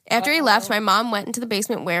 Wrong. After he left, my mom went into the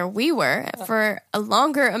basement where we were for a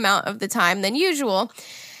longer amount of the time than usual.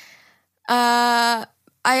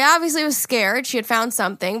 I obviously was scared. She had found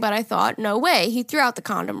something, but I thought, no way. He threw out the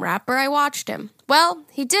condom wrapper. I watched him. Well,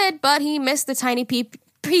 he did, but he missed the tiny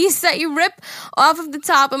piece that you rip off of the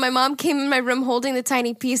top, and my mom came in my room holding the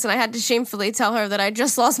tiny piece, and I had to shamefully tell her that I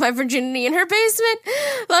just lost my virginity in her basement.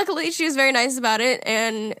 Luckily, she was very nice about it,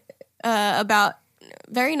 and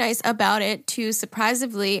very nice about it to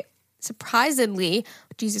surprisingly,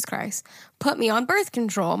 Jesus Christ, put me on birth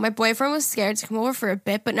control. My boyfriend was scared to come over for a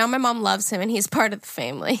bit, but now my mom loves him and he's part of the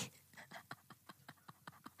family.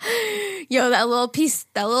 Yo, that little piece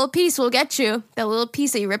will get you. That little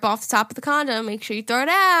piece that you rip off the top of the condom, make sure you throw it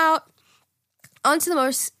out. On to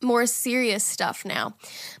the more serious stuff now.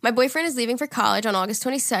 My boyfriend is leaving for college on August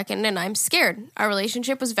 22nd, and I'm scared. Our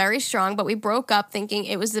relationship was very strong, but we broke up thinking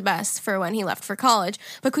it was the best for when he left for college,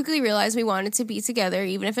 but quickly realized we wanted to be together,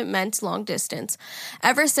 even if it meant long distance.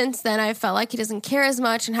 Ever since then, I felt like he doesn't care as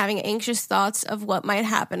much and having anxious thoughts of what might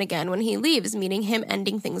happen again when he leaves, meaning him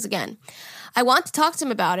ending things again. I want to talk to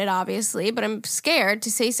him about it, obviously, but I'm scared to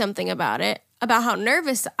say something about it, about how I'm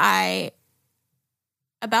nervous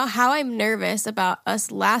about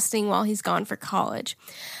us lasting while he's gone for college.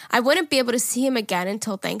 I wouldn't be able to see him again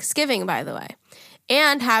until Thanksgiving, by the way,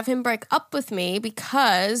 and have him break up with me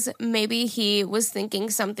because maybe he was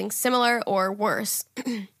thinking something similar or worse.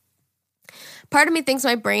 Part of me thinks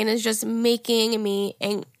my brain is just making me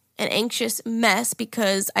an anxious mess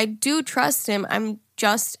because I do trust him. I'm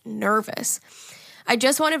just nervous. I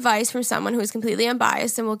just want advice from someone who is completely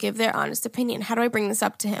unbiased and will give their honest opinion. How do I bring this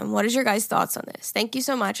up to him? What is your guys' thoughts on this? Thank you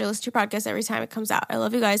so much. I listen to your podcast every time it comes out. I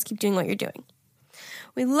love you guys. Keep doing what you're doing.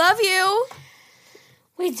 We love you.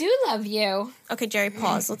 We do love you. Okay, Jerry,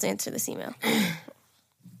 pause. Let's answer this email.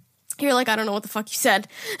 You're like, I don't know what the fuck you said.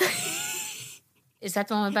 Is that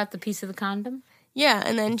the one about the piece of the condom? Yeah,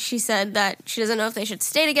 and then she said that she doesn't know if they should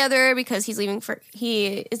stay together because he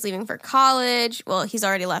is leaving for college. Well, he's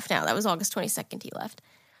already left now. That was August 22nd he left.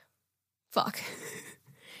 Fuck.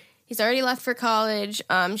 He's already left for college.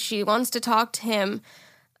 She wants to talk to him.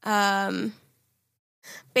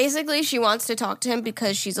 Basically, she wants to talk to him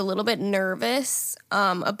because she's a little bit nervous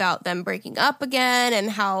about them breaking up again and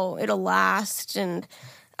how it'll last, and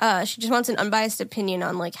she just wants an unbiased opinion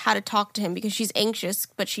on like how to talk to him because she's anxious,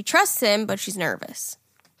 but she trusts him, but she's nervous.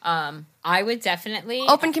 I would definitely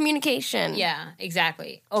open communication. Yeah,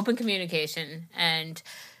 exactly. Open communication, and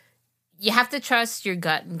you have to trust your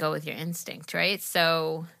gut and go with your instinct, right?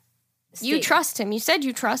 So you trust him. You said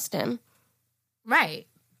you trust him, right?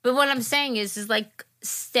 But what I'm saying is like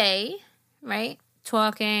stay, right?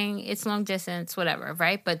 Talking, it's long distance, whatever,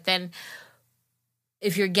 right? But then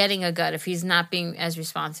if you're getting a gut, if he's not being as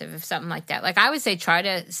responsive, if something like that. Like I would say try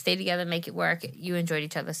to stay together, make it work. You enjoyed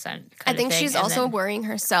each other's son. I think she's also worrying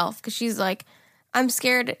herself because she's like, I'm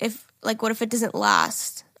scared what if it doesn't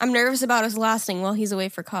last? I'm nervous about us lasting while he's away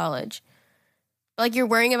for college. Like you're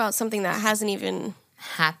worrying about something that hasn't even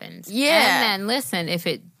happened. Yeah. And then listen, if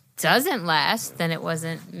it doesn't last, then it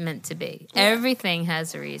wasn't meant to be. Yeah. Everything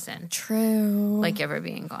has a reason. True. Like ever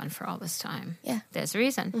being gone for all this time. Yeah. There's a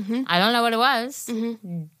reason. Mm-hmm. I don't know what it was.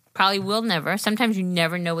 Mm-hmm. Probably will never. Sometimes you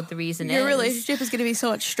never know what the reason is. Your relationship is going to be so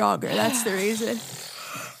much stronger. That's the reason.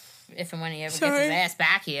 If and when he ever gets his ass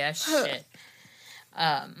back here. Shit.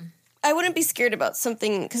 I wouldn't be scared about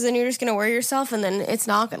something because then you're just going to worry yourself and then it's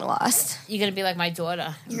not going to last. You're going to be like my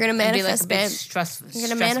daughter. You're going to manifest bad. You're going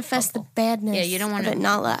to manifest the badness. Yeah, you don't want it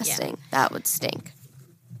not lasting. Yeah. That would stink.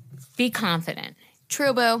 Be confident.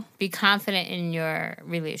 True, boo. Be confident in your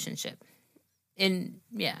relationship.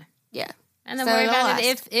 Yeah. And then worry about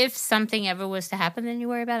it. If something ever was to happen, then you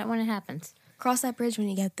worry about it when it happens. Cross that bridge when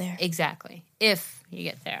you get there. Exactly. If you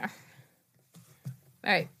get there.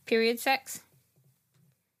 All right. Period sex.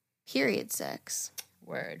 Period sex.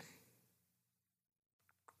 Word.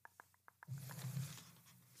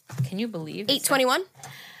 Can you believe 8:21?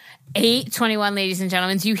 8:21, ladies and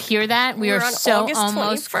gentlemen. Do you hear that? We are so August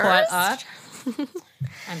almost 21st. caught up.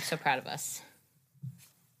 I'm so proud of us.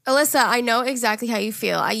 Alyssa, I know exactly how you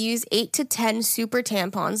feel. I use 8 to 10 super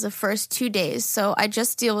tampons the first 2 days, so I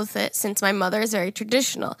just deal with it since my mother is very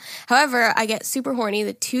traditional. However, I get super horny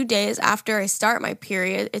the 2 days after I start my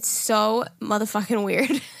period. It's so motherfucking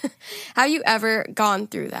weird. Have you ever gone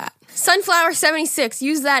through that? Sunflower76,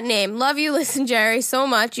 use that name. Love you, listen, Jerry, so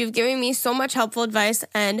much. You've given me so much helpful advice,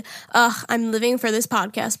 and I'm living for this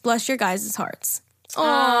podcast. Bless your guys' hearts. Oh,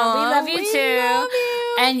 we love you too. Love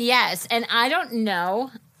you. And yes, and I don't know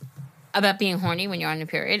about being horny when you're on your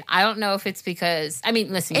period. I don't know if it's because, I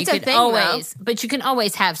mean, listen, you can always, but you can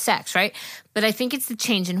always have sex, right? But I think it's the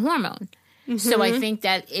change in hormone. Mm-hmm. So I think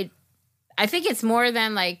that I think it's more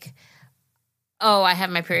than like, oh, I have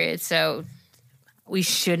my period, so we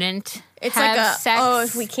shouldn't have sex. Oh,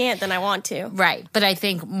 if we can't, then I want to. Right. But I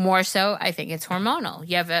think more so, I think it's hormonal.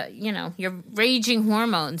 You have you're raging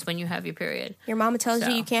hormones when you have your period. Your mama tells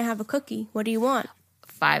you can't have a cookie. What do you want?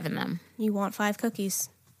 5 of them. You want 5 cookies.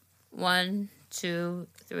 1, 2,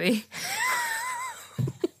 3.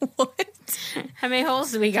 What? How many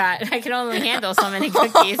holes do we got? I can only handle so many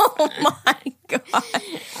cookies. Oh my God.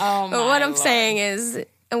 Oh my But what I'm Lord. saying is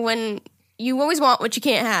when you always want what you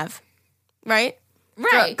can't have, right?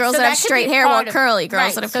 Right. Girls that have straight hair want curly.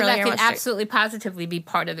 Girls that have curly hair want straight. So that can absolutely positively be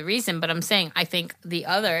part of the reason. But I'm saying I think the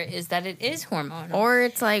other is that it is hormonal. Or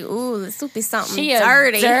it's like, ooh, this will be something She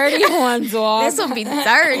dirty. A dirty one, dog. This will be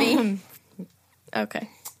dirty. Okay.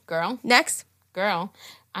 Girl. Next. Girl.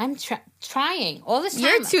 I'm trying all this time.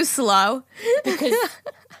 You're too slow. Because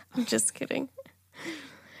I'm just kidding.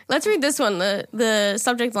 Let's read this one. The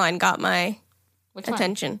subject line got my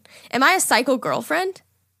attention. Am I a psycho girlfriend?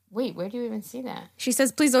 Wait, where do you even see that? She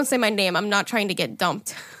says, please don't say my name. I'm not trying to get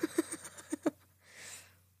dumped.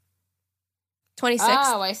 26.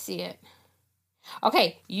 Oh, I see it.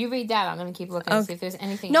 Okay, you read that. I'm going to keep looking and see if there's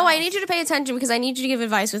anything No, else. I need you to pay attention because I need you to give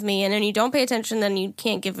advice with me. And then you don't pay attention, then you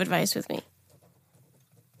can't give advice with me.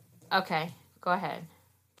 Okay, go ahead.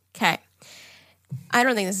 Okay. I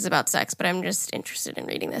don't think this is about sex, but I'm just interested in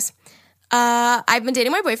reading this. I've been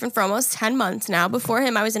dating my boyfriend for almost 10 months now. Before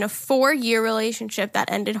him, I was in a 4-year relationship that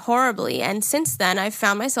ended horribly. And since then, I've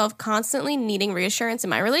found myself constantly needing reassurance in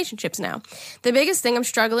my relationships now. The biggest thing I'm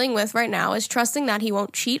struggling with right now is trusting that he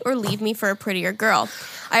won't cheat or leave me for a prettier girl.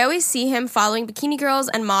 I always see him following bikini girls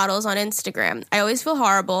and models on Instagram. I always feel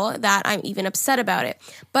horrible that I'm even upset about it.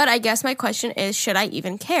 But I guess my question is, should I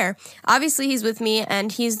even care? Obviously, he's with me and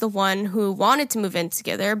he's the one who wanted to move in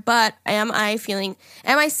together. But am I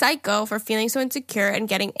psycho for feeling so insecure and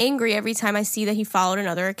getting angry every time I see that he followed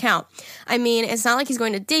another account? I mean, it's not like he's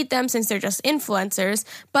going to date them since they're just influencers,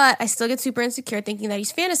 but I still get super insecure thinking that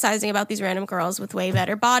he's fantasizing about these random girls with way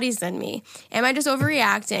better bodies than me. Am I just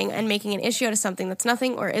overreacting and making an issue out of something that's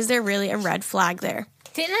nothing, or is there really a red flag there?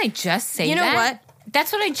 Didn't I just say that? You know what?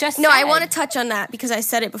 That's what I just said. No, I want to touch on that because I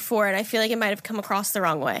said it before and I feel like it might have come across the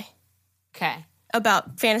wrong way. Okay.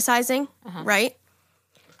 About fantasizing, right?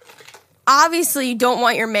 Obviously, you don't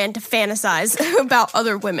want your man to fantasize about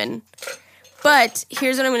other women. But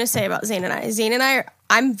here's what I'm going to say about Zane and I. Zane and I,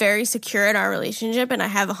 I'm very secure in our relationship, and I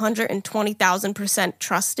have 120,000%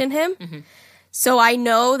 trust in him. Mm-hmm. So I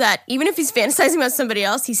know that even if he's fantasizing about somebody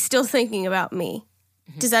else, he's still thinking about me.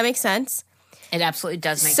 Mm-hmm. Does that make sense? It absolutely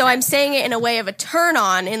does make sense. So I'm saying it in a way of a turn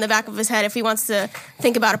on in the back of his head if he wants to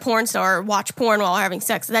think about a porn star or watch porn while having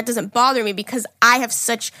sex. That doesn't bother me because I have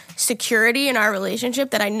such security in our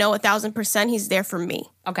relationship that I know 1,000% he's there for me.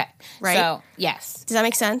 Okay. Right? So, yes. Does that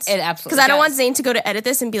make sense? It absolutely Because I don't does. want Zane to go to edit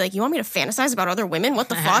this and be like, you want me to fantasize about other women? What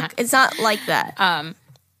the fuck? It's not like that.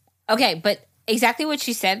 Okay, but exactly what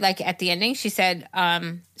she said, like at the ending, she said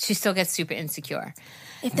she still gets super insecure.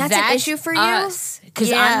 If that's an issue for you,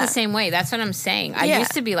 because I'm the same way. That's what I'm saying. I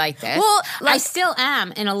used to be like this. Well, I still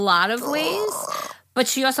am in a lot of ways. But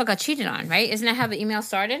she also got cheated on, right? Isn't that how the email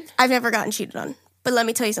started? I've never gotten cheated on. But let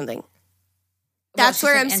me tell you something. That's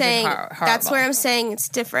where I'm saying. That's where I'm saying it's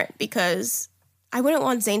different because I wouldn't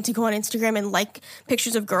want Zane to go on Instagram and like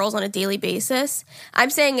pictures of girls on a daily basis.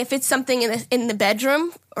 I'm saying if it's something in the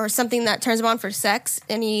bedroom or something that turns him on for sex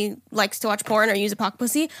and he likes to watch porn or use a pocket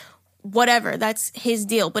pussy, whatever, that's his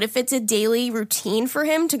deal. But if it's a daily routine for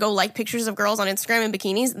him to go like pictures of girls on Instagram in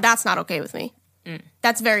bikinis, that's not okay with me.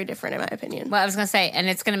 That's very different in my opinion. Well, I was going to say, and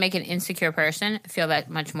it's going to make an insecure person feel that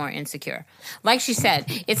much more insecure. Like she said,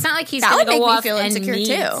 it's not like he's going to go off and meet.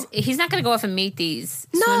 Too. He's not going to go off and meet these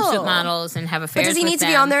swimsuit models and have affairs with them. But does he need to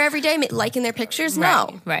be on there every day liking their pictures?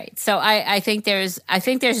 Right, no. Right. So I think there's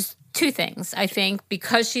two things. I think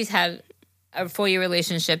because she's had a 4-year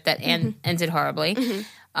relationship that ended horribly.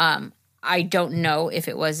 Mm-hmm. I don't know if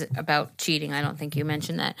it was about cheating. I don't think you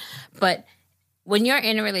mentioned that. But when you're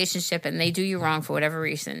in a relationship and they do you wrong for whatever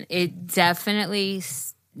reason, it definitely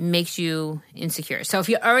makes you insecure. So if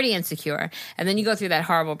you're already insecure and then you go through that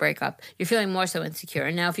horrible breakup, you're feeling more so insecure.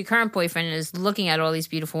 And now if your current boyfriend is looking at all these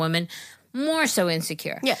beautiful women, more so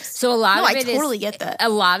insecure. Yes. So I totally get that. A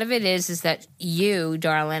lot of it is that you,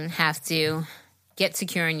 darling, have to get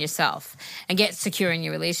secure in yourself and get secure in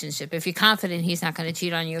your relationship. If you're confident he's not going to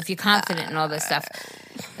cheat on you, if you're confident in all this stuff.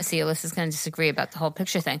 I see Alyssa's going to disagree about the whole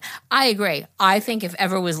picture thing. I agree. I think if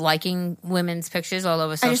ever was liking women's pictures all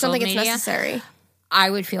over social media, I just don't think it's necessary. I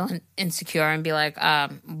would feel insecure and be like,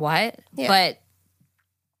 what? Yeah. But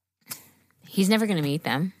he's never going to meet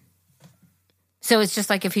them. So it's just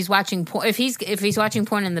like if he's watching porn, if he's watching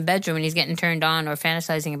porn in the bedroom and he's getting turned on or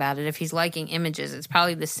fantasizing about it, if he's liking images, it's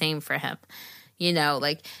probably the same for him. You know,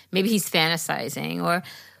 like maybe he's fantasizing, or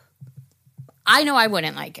I know I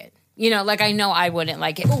wouldn't like it. You know, like I know I wouldn't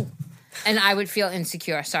like it. Ooh. And I would feel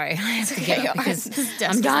insecure. Sorry, I have to get up because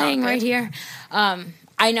I'm dying right here.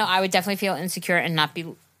 I know I would definitely feel insecure and not be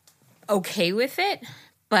okay with it,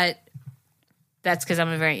 but that's because I'm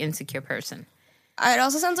a very insecure person. It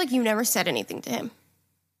also sounds like you never said anything to him.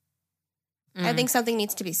 I think something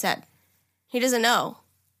needs to be said. He doesn't know.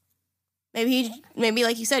 Maybe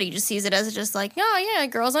like you said, he just sees it as just like, oh yeah,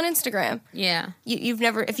 girls on Instagram. Yeah.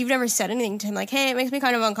 If you've never said anything to him, like, hey, it makes me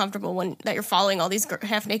kind of uncomfortable that you're following all these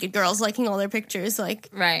half naked girls, liking all their pictures. Like,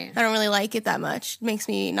 right. I don't really like it that much. It makes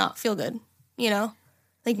me not feel good. You know,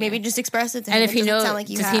 like maybe just express it to him. And if he knows,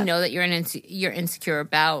 does he know that you're insecure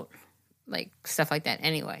about like stuff like that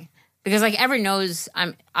anyway? Because like Ever knows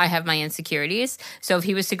I have my insecurities. So if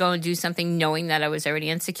he was to go and do something knowing that I was already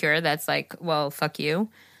insecure, that's like, well, fuck you.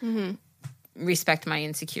 Mm-hmm. Respect my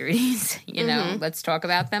insecurities, you know, let's talk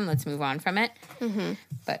about them. Let's move on from it. Mm-hmm.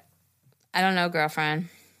 But I don't know, girlfriend.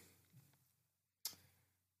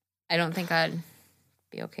 I don't think I'd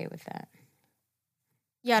be okay with that.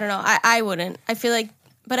 Yeah, I don't know. I wouldn't. I feel like,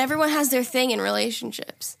 but everyone has their thing in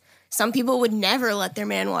relationships. Some people would never let their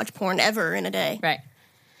man watch porn ever in a day. Right.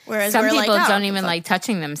 Whereas some we're people like, don't even like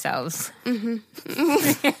touching themselves. Fingering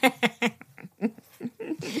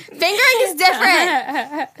is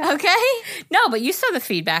different. Okay? No, but you saw the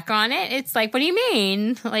feedback on it. It's like, what do you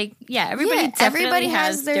mean? Like, yeah, everybody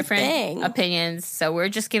has their different thing. opinions. So we're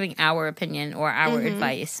just giving our opinion or our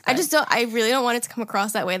advice. I really don't want it to come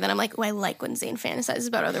across that way. That I'm like, oh, I like when Zane fantasizes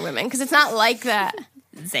about other women. Because it's not like that.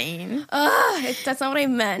 Zane? That's not what I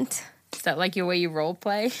meant. Is that like your way you role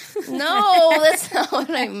play? No, that's not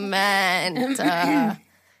what I meant.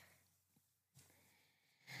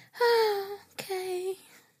 Okay.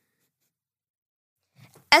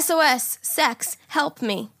 SOS, sex, help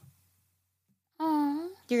me. Oh,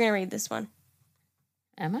 You're going to read this one.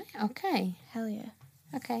 am I? Okay. Hell yeah.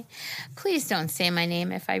 Okay. Please don't say my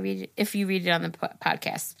name if you read it on the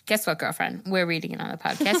podcast. Guess what, girlfriend? We're reading it on the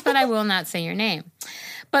podcast, but I will not say your name.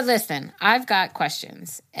 But listen, I've got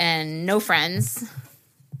questions and no friends.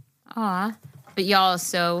 Aw. But y'all,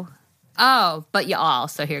 so... Oh, but y'all,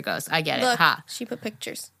 so here goes. I get it. Look, Ha. she put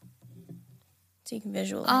pictures. So you can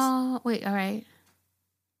visualize. Oh, wait, all right.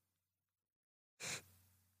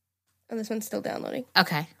 Oh, this one's still downloading.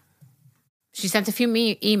 Okay. She sent a few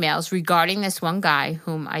emails regarding this one guy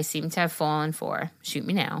whom I seem to have fallen for. Shoot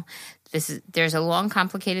me now. There's a long,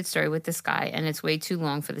 complicated story with this guy, and it's way too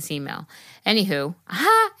long for this email. Anywho,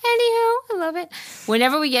 I love it.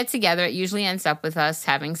 Whenever we get together, it usually ends up with us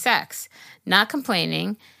having sex. Not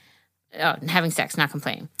complaining. Having sex, not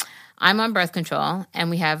complaining. I'm on birth control, and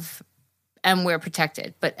we're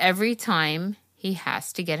protected. But every time he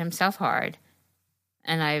has to get himself hard,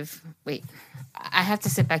 and I have to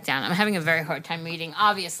sit back down. I'm having a very hard time reading,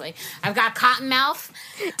 obviously. I've got cotton mouth.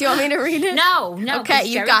 Do you want me to read it? No. Okay,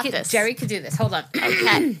 you got this. Jerry could do this. Hold on.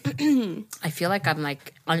 Okay. I feel like I'm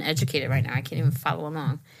like uneducated right now. I can't even follow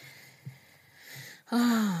along.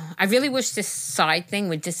 Oh, I really wish this side thing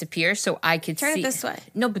would disappear so I could Turn see. it this way.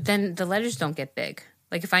 No, but then the letters don't get big.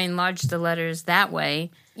 Like if I enlarge the letters that way.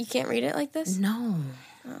 You can't read it like this? No.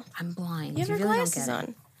 I'm blind. You have your really glasses don't get it.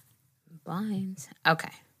 on. Blind.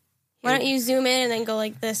 Okay. Why don't you zoom in and then go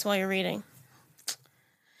like this while you're reading?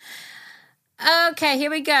 Okay,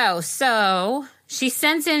 here we go. So she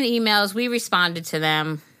sends in emails. We responded to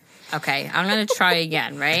them. Okay, I'm going to try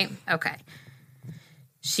again, right? Okay.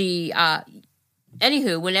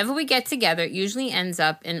 Anywho, whenever we get together, it usually ends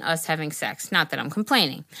up in us having sex. Not that I'm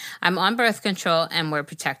complaining. I'm on birth control and we're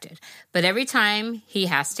protected. But every time he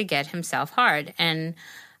has to get himself hard. And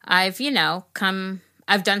I've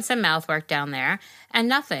done some mouth work down there and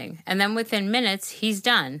nothing. And then within minutes, he's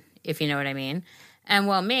done, if you know what I mean. And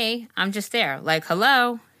well, me, I'm just there. Like,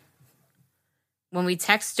 hello. When we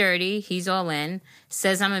text dirty, he's all in,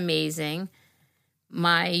 says I'm amazing.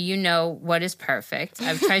 What is perfect.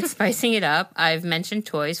 I've tried spicing it up. I've mentioned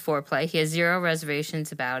toys, foreplay. He has zero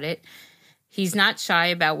reservations about it. He's not shy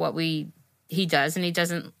about what he does, and he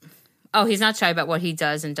doesn't. Oh, he's not shy about what he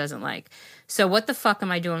does and doesn't like. So what the fuck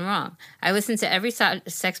am I doing wrong? I listen to every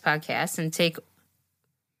sex podcast and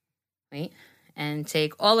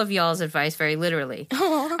take all of y'all's advice very literally.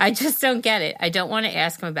 I just don't get it. I don't want to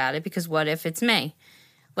ask him about it because what if it's me?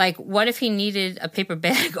 Like, what if he needed a paper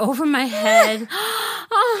bag over my head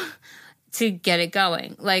to get it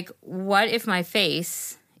going? Like, what if my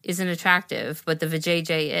face isn't attractive, but the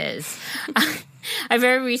vajayjay is? I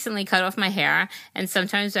very recently cut off my hair, and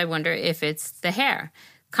sometimes I wonder if it's the hair.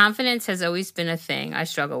 Confidence has always been a thing I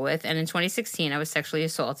struggle with, and in 2016, I was sexually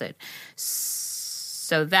assaulted.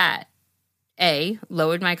 So that, A,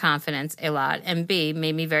 lowered my confidence a lot, and B,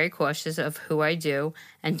 made me very cautious of who I do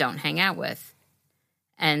and don't hang out with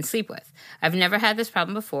and sleep with. I've never had this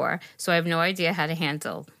problem before, so I have no idea how to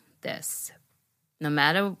handle this. No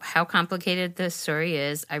matter how complicated this story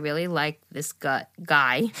is, I really like this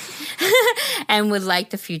guy and would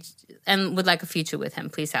like a future with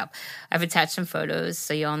him. Please help. I've attached some photos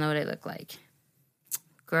so you all know what I look like.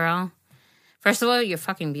 Girl, first of all, you're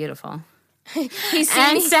fucking beautiful.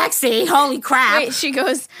 Sexy. Holy crap. Wait, she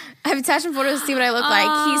goes, I've attached some photos to see what I look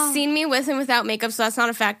like. He's seen me with and without makeup, so that's not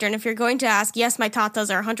a factor. And if you're going to ask, yes, my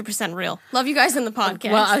tatas are 100% real. Love you guys in the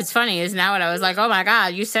podcast. Well, it's funny. Is now what I was like, oh my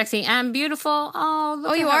God, you sexy and beautiful. Oh,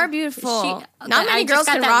 look you at her. are beautiful. Not many girls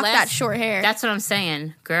can rock that short hair. That's what I'm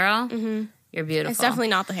saying. Girl, you're beautiful. It's definitely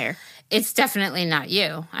not the hair. It's definitely not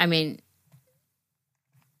you. I mean,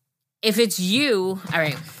 if it's you, all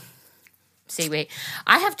right. See, wait.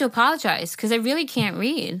 I have to apologize because I really can't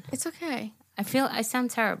read. It's okay. I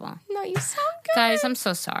sound terrible. No, you sound good. Guys, I'm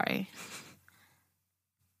so sorry.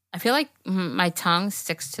 I feel like my tongue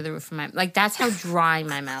sticks to the roof of my... Like, that's how dry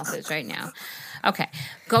my mouth is right now. Okay,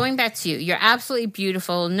 going back to you. You're absolutely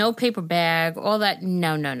beautiful. No paper bag, all that.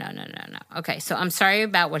 No. Okay, so I'm sorry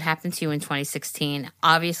about what happened to you in 2016.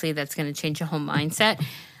 Obviously, that's going to change your whole mindset.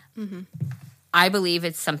 Mm-hmm. I believe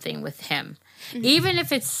it's something with him. Mm-hmm. Even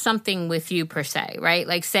if it's something with you per se, right?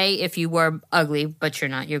 Like, say if you were ugly, but you're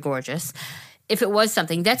not, you're gorgeous. If it was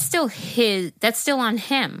something, that's still on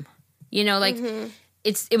him. You know, like,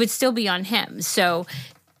 it would still be on him. So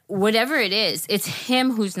whatever it is, it's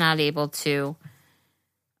him who's not able to.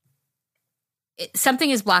 Something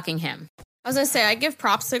is blocking him. I was going to say, I give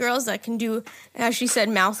props to girls that can do, as she said,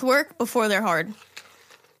 mouth work before they're hard.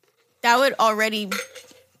 That would already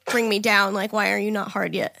bring me down. Like, why are you not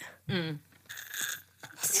hard yet?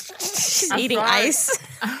 She's eating ice.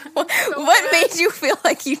 What made you feel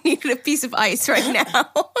like you needed a piece of ice right now?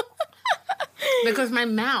 Because my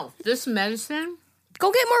mouth, this medicine.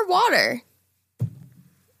 Go get more water.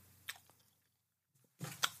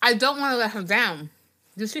 I don't want to let her down.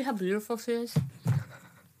 Do you see how beautiful she is?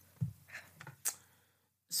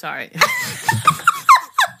 Sorry.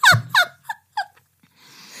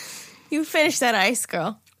 You finished that ice,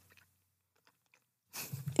 girl.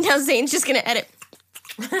 Now Zane's just going to edit.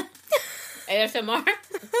 ASMR?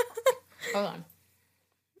 Hold on.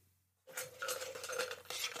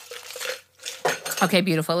 Okay,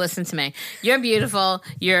 beautiful. Listen to me. You're beautiful.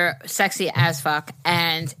 You're sexy as fuck.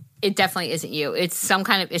 And it definitely isn't you. It's some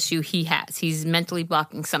kind of issue he has. He's mentally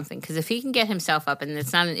blocking something. Because if he can get himself up and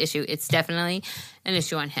it's not an issue, it's definitely an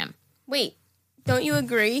issue on him. Wait, don't you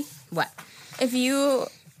agree? What? If you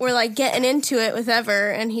were like getting into it with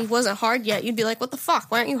Ever and he wasn't hard yet, you'd be like, what the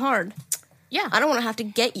fuck? Why aren't you hard? Yeah. I don't want to have to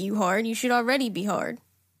get you hard. You should already be hard.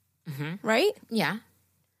 Mm-hmm. Right? Yeah.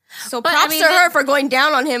 So props to her for going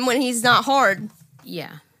down on him when he's not hard.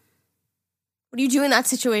 Yeah. What do you do in that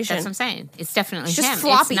situation? That's what I'm saying. It's definitely just him.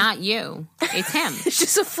 Floppy. It's not you. It's him. It's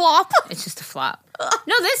just a flop. It's just a flop.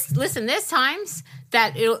 No, there's times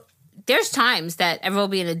that there's times that everyone will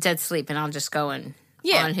be in a dead sleep and I'll just go on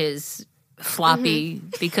his floppy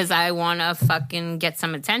because I want to fucking get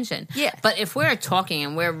some attention. Yeah. But if we're talking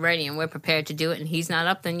and we're ready and we're prepared to do it and he's not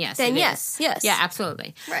up, then yes. Then yes. Yeah,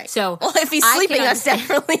 absolutely. Right. So, well, if he's sleeping, that's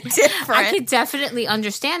definitely different. I could definitely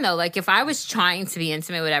understand though. Like if I was trying to be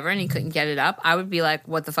intimate, whatever, and he couldn't get it up, I would be like,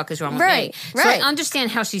 "What the fuck is wrong with me?" So I understand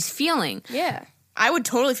how she's feeling. Yeah, I would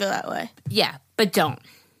totally feel that way. Yeah, but don't.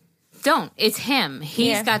 It's him.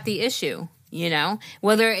 He's got the issue. You know,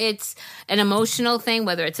 whether it's an emotional thing,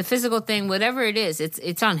 whether it's a physical thing, whatever it is,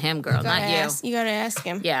 it's on him, girl, not you. You gotta ask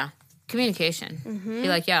him. Yeah, communication. Be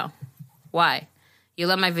like, yo, why? You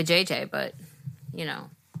love my vajayjay, but you know.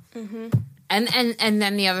 And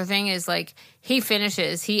then the other thing is like he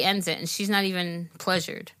finishes, he ends it, and she's not even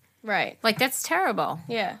pleasured. Right. Like that's terrible.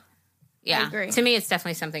 Yeah. Yeah. I agree. To me, it's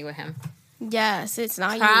definitely something with him. Yes, it's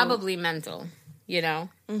not probably mental. You know.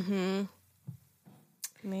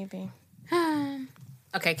 Maybe.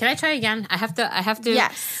 Okay, can I try again? I have to.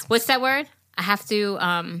 Yes. What's that word? I have to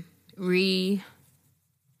reteach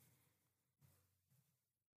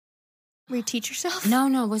yourself?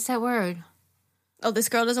 No, what's that word? Oh, this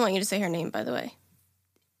girl doesn't want you to say her name, by the way.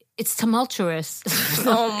 It's tumultuous.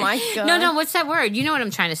 Oh my god. No, what's that word? You know what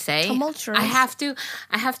I'm trying to say. Tumultuous. I have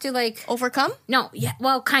to like overcome? No, yeah,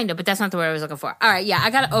 well, kind of, but that's not the word I was looking for. All right, yeah, I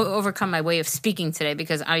got to overcome my way of speaking today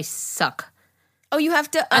because I suck. Oh, you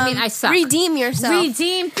have to I suck. Redeem yourself.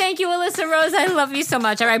 Redeem. Thank you, Alyssa Rose. I love you so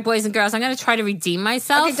much. All right, boys and girls, I'm going to try to redeem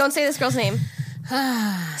myself. Okay, don't say this girl's name.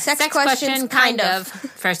 Sex question, kind of.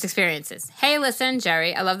 First experiences. Hey, listen,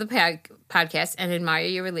 Jerry, I love the podcast and admire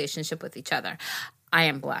your relationship with each other. I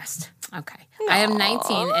am blessed. Okay. Aww. I am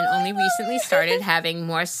 19 and only recently started having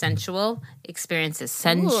more sensual experiences.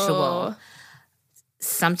 Sensual. Ooh.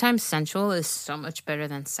 Sometimes sensual is so much better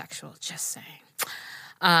than sexual. Just saying.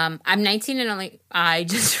 I'm 19 and only... I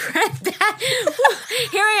just read that.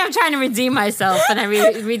 Here I am trying to redeem myself, and I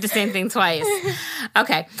read the same thing twice.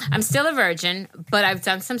 Okay. I'm still a virgin, but I've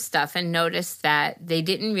done some stuff and noticed that they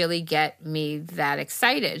didn't really get me that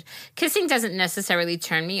excited. Kissing doesn't necessarily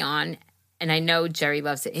turn me on, and I know Jerry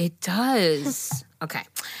loves it. It does. Okay.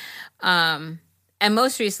 And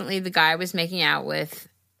most recently, the guy I was making out with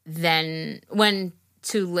then went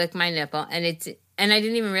to lick my nipple, and I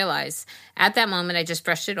didn't even realize. At that moment, I just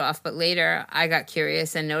brushed it off, but later I got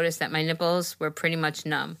curious and noticed that my nipples were pretty much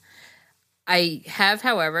numb. I have,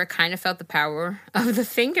 however, kind of felt the power of the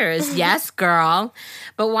fingers. Yes, girl.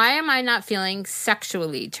 But why am I not feeling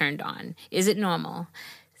sexually turned on? Is it normal?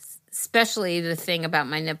 Especially the thing about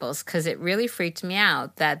my nipples, because it really freaked me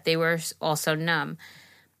out that they were also numb.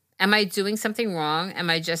 Am I doing something wrong? Am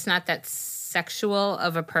I just not that sexual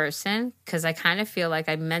of a person? Because I kind of feel like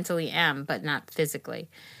I mentally am, but not physically.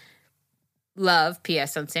 love,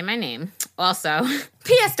 P.S. don't say my name. Also,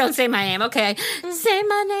 P.S. don't say my name, okay? Say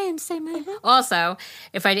my name, say my name. Also,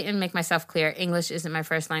 if I didn't make myself clear, English isn't my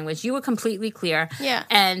first language. You were completely clear. Yeah.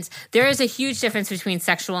 And there is a huge difference between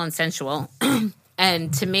sexual and sensual.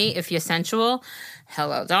 And to me, if you're sensual,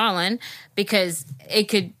 hello, darling, because it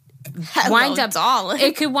could wind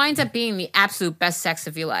up being the absolute best sex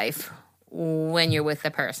of your life when you're with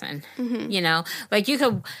the person. You know, like you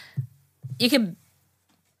could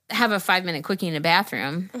have a 5-minute quickie in the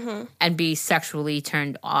bathroom and be sexually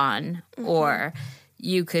turned on, or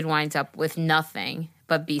you could wind up with nothing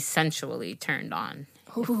but be sensually turned on.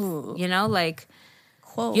 Ooh. You know, like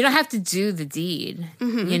Quote. You don't have to do the deed,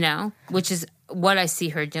 you know, which is what I see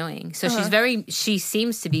her doing. So she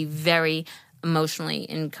seems to be very emotionally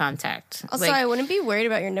in contact. Also, I wouldn't be worried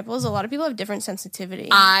about your nipples. A lot of people have different sensitivity.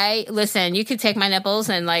 Listen, you could take my nipples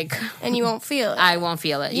and and you won't feel it. I won't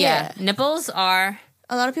feel it. Yeah. Nipples are...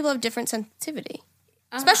 A lot of people have different sensitivity.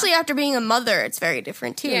 Especially after being a mother, it's very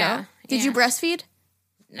different too, no? Did you breastfeed?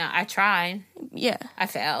 No, I tried. Yeah. I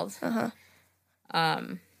failed.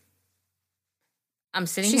 I'm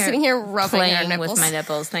She's sitting here rubbing her playing nipples. with my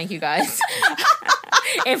nipples. Thank you, guys.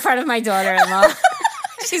 In front of my daughter-in-law.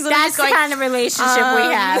 That's the kind of relationship we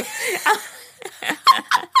have.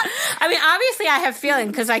 I mean, obviously, I have feeling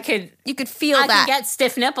because you could feel I that. can get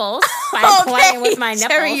stiff nipples by playing with my nipples.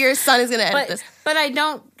 Terry, your son is going to edit this. But I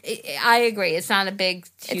don't. I agree. It's not a big,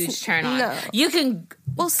 huge turn on. No. You can.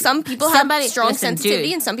 Well, some people have strong sensitivity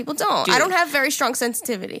dude, and some people don't. I don't have very strong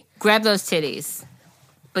sensitivity. Grab those titties.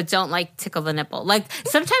 But don't tickle the nipple.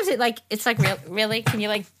 Sometimes it's really, can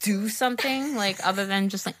you do something other than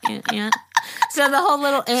just So the whole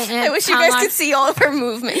little I wish you guys could see all of her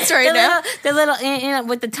movements now. The little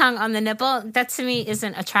with the tongue on the nipple, that to me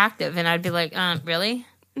isn't attractive, and I'd be like, really?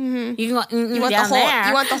 Mm-hmm. You can go you want down the whole, there.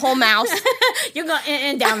 You want the whole mouth. You go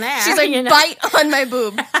down there. She's like, bite on my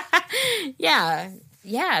boob. Yeah,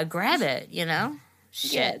 grab it.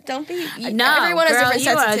 Shit. Yeah, don't be. No, everyone girl, has different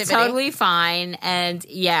sensitivity. You are totally fine. And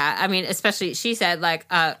yeah, I mean, especially she said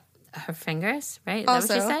her fingers, right? Is that what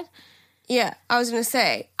she said? Yeah, I was going to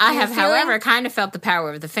say. I have, however, kind of felt the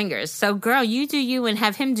power of the fingers. So, girl, you do you and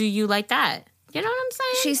have him do you like that. You know what I'm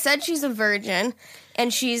saying? She said she's a virgin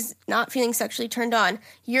and she's not feeling sexually turned on.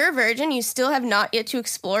 You're a virgin. You still have not yet to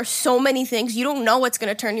explore so many things. You don't know what's going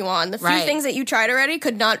to turn you on. The few things that you tried already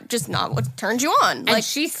could not what turned you on. And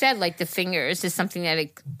she said, the fingers is something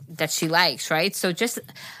that she likes, right? So just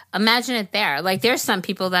imagine it there. There's some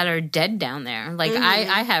people that are dead down there.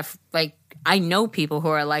 I have, I know people who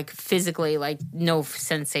are physically no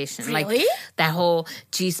sensation. Really? That whole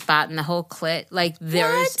G-spot and the whole clit.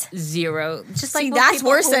 There's zero. Just see, that's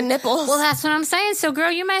worse than nipples. Well, that's what I'm saying. So,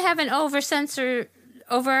 girl, you might have an overly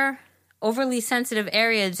sensitive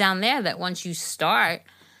area down there that once you start,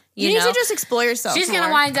 you need to just explore yourself. She's more.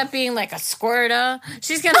 gonna wind up being like a squirter.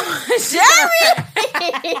 She's gonna she's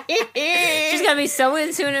gonna be so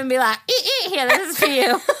in tune and be like, here, this is for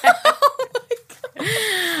you.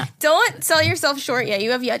 Don't sell yourself short yet.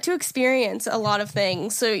 You have yet to experience a lot of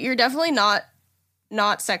things. So you're definitely not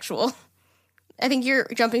sexual. I think you're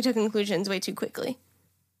jumping to conclusions way too quickly.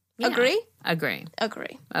 Yeah. Agree? Agree.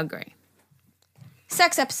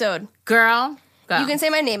 Sex episode. Girl, go. You can say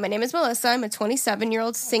my name. My name is Melissa. I'm a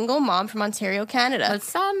 27-year-old single mom from Ontario, Canada.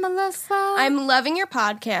 What's up, Melissa? I'm loving your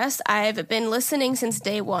podcast. I've been listening since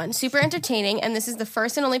day one. Super entertaining, and this is the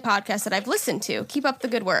first and only podcast that I've listened to. Keep up the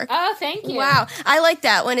good work. Oh, thank you. Wow. I like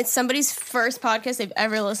that when it's somebody's first podcast they've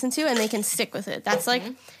ever listened to and they can stick with it. That's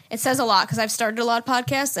it says a lot because I've started a lot of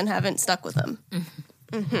podcasts and haven't stuck with them.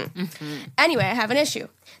 Anyway, I have an issue.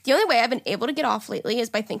 The only way I've been able to get off lately is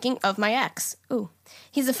by thinking of my ex. Ooh.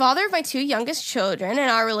 He's the father of my 2 youngest children,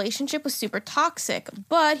 and our relationship was super toxic,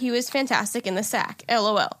 but he was fantastic in the sack.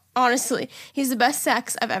 LOL. Honestly, he's the best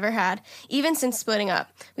sex I've ever had, even since splitting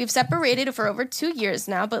up. We've separated for over 2 years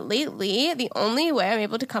now, but lately, the only way I'm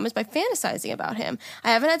able to come is by fantasizing about him.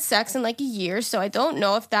 I haven't had sex in a year, so I don't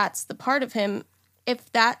know if that's the part of him,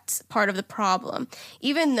 if that's part of the problem,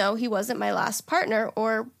 even though he wasn't my last partner,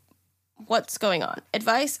 or what's going on.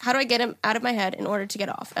 Advice? How do I get him out of my head in order to get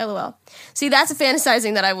off? LOL. See, that's a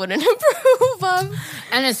fantasizing that I wouldn't approve of.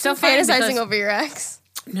 And it's so funny fantasizing over your ex.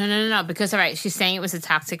 No. Because, all right, she's saying it was a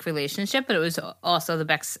toxic relationship, but it was also the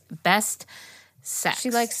best sex.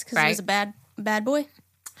 She likes because he was a bad boy?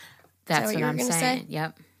 That's what I'm saying.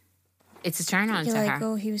 Yep. It's a turn on to her.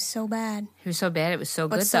 Oh, he was so bad. He was so bad. It was so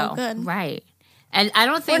good, so though. Good. Right. And I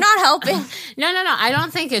don't think... We're not helping. No. I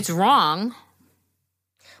don't think it's wrong.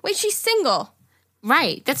 Wait, she's single.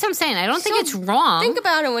 Right. That's what I'm saying. I don't think it's wrong. Think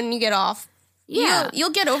about it when you get off. Yeah.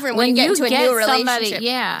 You'll get over it when you get into a new relationship.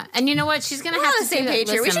 Yeah. And you know what? She's going to We're have on to the same see page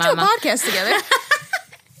that. here. We Listen, should do a Mama. podcast together.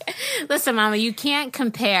 Listen, Mama, you can't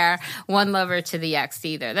compare one lover to the ex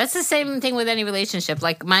either. That's the same thing with any relationship.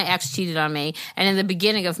 Like, my ex cheated on me, and in the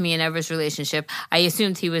beginning of me and Ever's relationship, I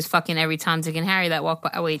assumed he was fucking every Tom, Dick, and Harry that walked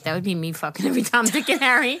by. Oh, wait, that would be me fucking every Tom, Dick, and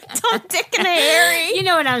Harry. Tom, Dick, and Harry. You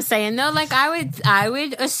know what I'm saying, though? Like, I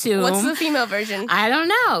would assume. What's the female version? I don't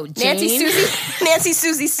know. Nancy, Jane? Susie. Nancy,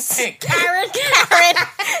 Susie. Karen.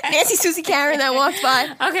 Nancy, Susie, Karen that walked by.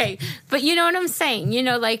 Okay, but you know what I'm saying? You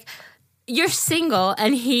know, like, you're single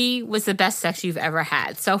and he was the best sex you've ever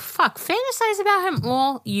had. So fantasize about him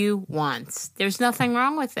all you want. There's nothing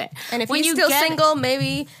wrong with it. And if he's still single,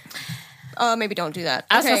 maybe don't do that.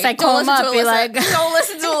 I was going to say, call him up, be like... Don't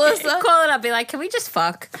listen to Alyssa. Call it up, be like, can we just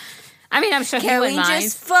fuck? I mean, I'm sure he wouldn't mind. Can we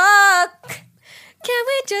just fuck? Can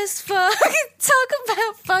we just fuck? Talk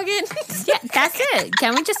about fucking. Yeah, that's it.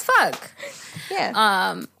 Can we just fuck?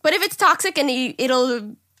 Yeah. But if it's toxic and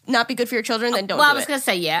it'll not be good for your children, then don't do it. Well, I was going to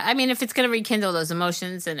say, yeah. I mean, if it's going to rekindle those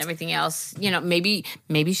emotions and everything else, you know, maybe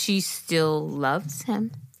she still loves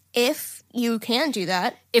him. If you can do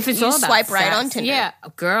that. If it's you all about swipe sex, right on Tinder. Yeah.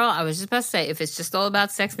 Girl, I was just about to say, if it's just all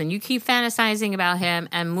about sex, then you keep fantasizing about him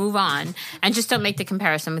and move on. And just don't make the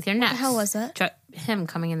comparison with your next. What the hell was that? Him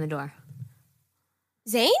coming in the door.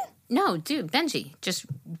 Zane? No, dude, Benji just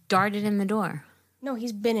darted in the door. No,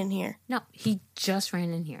 he's been in here. No, he just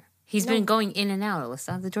ran in here. He's been going in and out,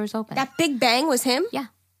 Alyssa. The door's open. That big bang was him? Yeah.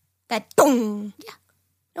 That boom. Yeah.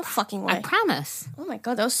 No fucking way. I promise. Oh my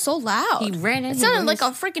God, that was so loud. He ran in. It sounded like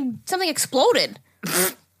a freaking, something exploded.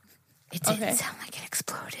 It didn't sound like it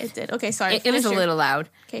exploded. It did. Okay, sorry. It was a little loud.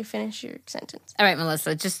 Okay, finish your sentence. All right,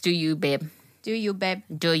 Melissa, just do you, babe. Do you, babe?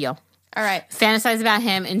 Do you. All right. Fantasize about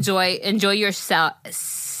him. Enjoy yourself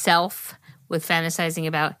with fantasizing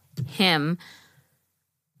about him.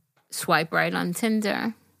 Swipe right on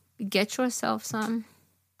Tinder. Get yourself some.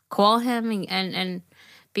 Call him and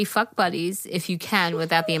be fuck buddies if you can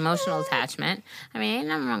without the emotional attachment. I mean, ain't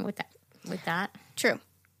nothing wrong with that. True.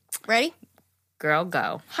 Ready? Girl,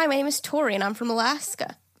 go. Hi, my name is Tori, and I'm from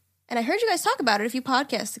Alaska. And I heard you guys talk about it a few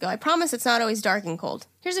podcasts ago. I promise it's not always dark and cold.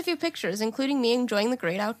 Here's a few pictures, including me enjoying the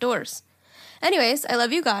great outdoors. Anyways, I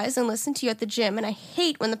love you guys and listen to you at the gym, and I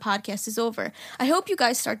hate when the podcast is over. I hope you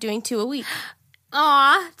guys start doing 2 a week.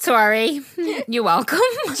 Aw, Tori. You're welcome.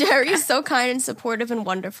 Jerry is so kind and supportive and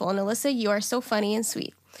wonderful, and Alyssa, you are so funny and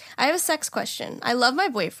sweet. I have a sex question. I love my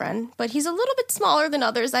boyfriend, but he's a little bit smaller than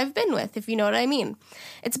others I've been with, if you know what I mean.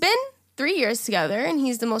 It's been 3 years together, and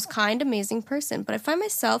he's the most kind, amazing person, but I find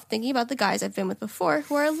myself thinking about the guys I've been with before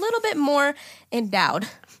who are a little bit more endowed.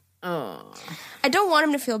 Oh. I don't want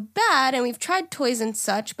him to feel bad, and we've tried toys and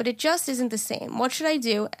such, but it just isn't the same. What should I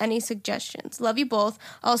do? Any suggestions? Love you both.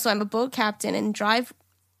 Also, I'm a boat captain and drive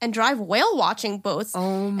whale watching boats.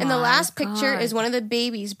 Oh my and the last God. picture is one of the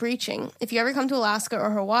babies breaching. If you ever come to Alaska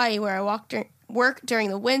or Hawaii, where I work during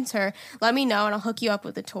the winter, let me know and I'll hook you up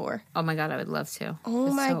with a tour. Oh my God, I would love to. Oh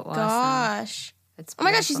That's my so awesome. gosh. That's Oh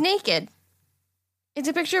my gosh, she's beautiful. naked. It's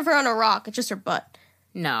a picture of her on a rock. It's just her butt.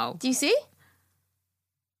 No. Do you see?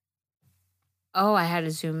 Oh, I had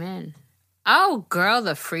to zoom in. Oh, girl,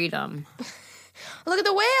 the freedom. Look at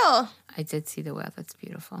the whale. I did see the whale. That's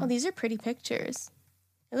beautiful. Oh, these are pretty pictures.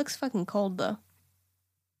 It looks fucking cold, though.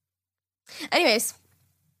 Anyways,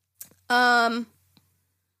 have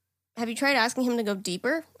you tried asking him to go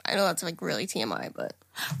deeper? I know that's like really TMI, but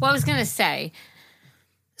Well, I was going to say,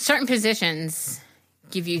 certain positions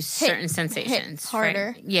give you certain sensations.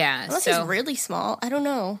 harder. Right? Yeah. unless so, he's really small, I don't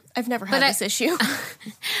know. I've never had this issue.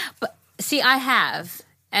 But see, I have.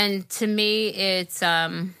 And to me, it's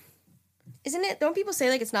Isn't it? Don't people say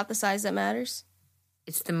like it's not the size that matters?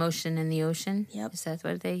 it's the motion in the ocean. Yep. Is that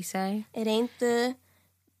what they say? It ain't the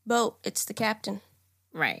boat, it's the captain.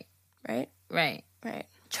 Right. Right? Right. Right.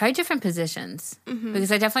 Try different positions.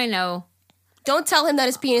 Because I definitely know. Don't tell him that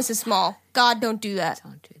his penis is small. God, don't do that.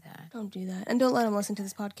 Don't do that. Don't do that. And don't let him listen to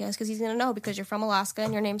this podcast because he's going to know because you're from Alaska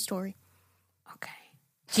and your name's Tori. Okay.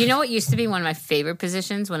 Do you know what used to be one of my favorite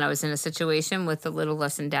positions when I was in a situation with a little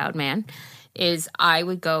less endowed man? Is I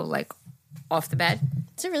would go like off the bed.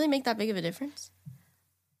 Does it really make that big of a difference?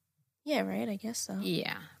 Yeah, right. I guess so.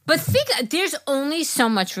 Yeah. But there's only so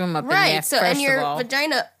much room up in there, Right. So, and first your of all.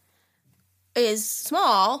 vagina is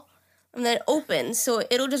small and then it opens, so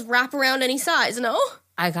it'll just wrap around any size, no?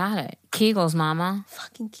 I got it. Kegels, mama.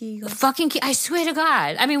 Fucking Kegel. I swear to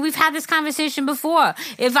God. I mean, we've had this conversation before.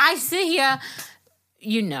 If I sit here,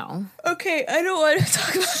 you know. Okay, I don't want to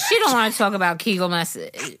talk about She don't want to talk about Kegel mess.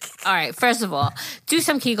 All right, first of all, do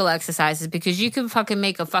some Kegel exercises because you can fucking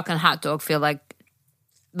make a fucking hot dog feel like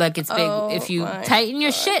Like it's big. If you my tighten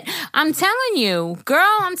your shit, I'm telling you, girl,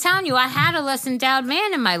 I had a less endowed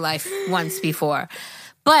man in my life once before.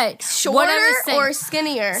 But Shorter or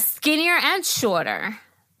skinnier? Skinnier and shorter.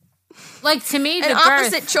 Like to me, the An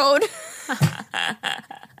opposite chode.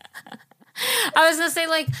 I was gonna say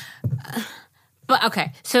like, but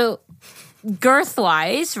okay, so girth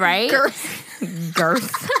wise, right? Girth.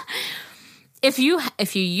 If you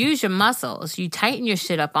use your muscles, you tighten your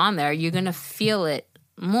shit up on there, you're gonna feel it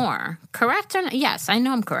more. Correct or not? Yes, I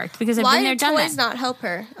know I'm correct because I've been there, done that. Why do toys not help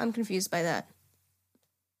her? I'm confused by that.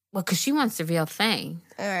 Well, because she wants the real thing.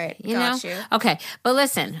 All right, you got know? you. Okay, but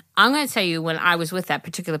listen, I'm going to tell you when I was with that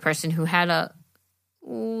particular person who had a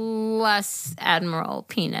less admiral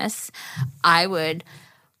penis, I would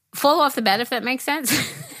fall off the bed, if that makes sense.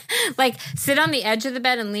 Like, sit on the edge of the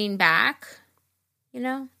bed and lean back, you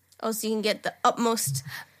know? Oh, so you can get the utmost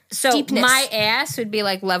deepness. My ass would be,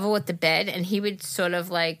 like, level with the bed, and he would sort of,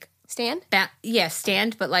 like... Stand?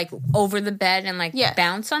 Stand, but, like, over the bed and, like,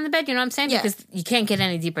 bounce on the bed, you know what I'm saying? Yeah. Because you can't get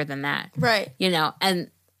any deeper than that. Right. You know, and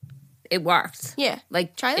it worked. Yeah.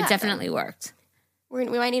 Like, try that. It definitely worked. We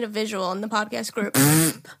might need a visual in the podcast group.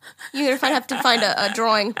 You're gonna have to find a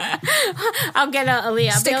drawing. I'll get a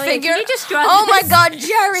Aaliyah. Stick figure. Can you just draw oh this? my God,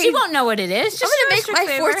 Jerry! She won't know what it is. Just I'm gonna make my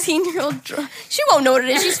 14-year-old draw. She won't know what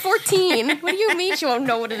it is. She's 14. What do you mean she won't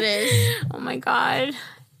know what it is? Oh my God!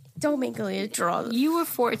 Don't make Aaliyah draw. You were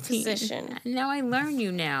 14. Position. Now I learn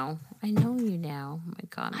you now. I know you now. Oh my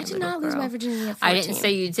God! I did not lose my virginity at 14. I didn't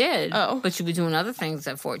say you did. Oh, but you were doing other things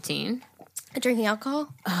at 14. Drinking alcohol.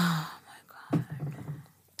 Oh my God!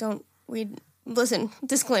 Listen,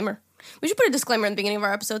 disclaimer. We should put a disclaimer in the beginning of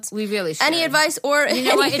our episodes. We really should. Any advice or you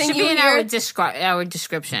know what? It should be in our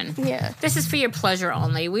description. Yeah. This is for your pleasure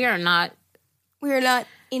only. We are not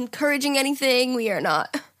encouraging anything. We are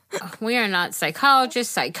not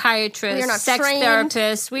psychologists, psychiatrists, we are not sex trained.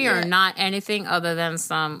 therapists. We are not anything other than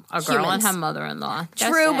a girl and her mother-in-law.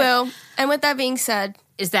 True, boo. And with that being said,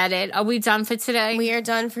 is that it? Are we done for today? We are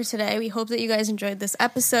done for today. We hope that you guys enjoyed this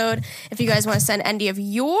episode. If you guys want to send any of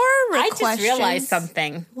your questions. I just realized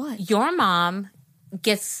something. What? Your mom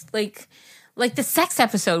gets like the sex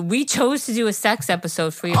episode. We chose to do a sex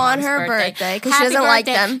episode for your on mom's her birthday because she doesn't like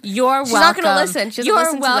them. You're welcome. She's not going to listen. She doesn't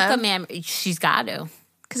listen to them. You're welcome, Am. She's got to.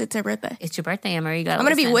 Because it's her birthday. It's your birthday, Emma. You got. I'm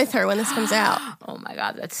going to be with her when this comes out. Oh my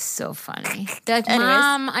God, that's so funny. Like,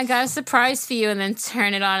 Mom, I got a surprise for you, and then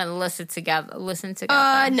turn it on and listen together.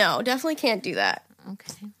 No, definitely can't do that.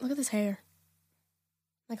 Okay. Look at this hair.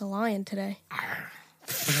 Like a lion today.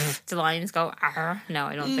 Do lions go arr? No,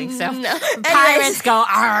 I don't think so. No. Pirates go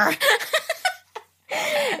arr.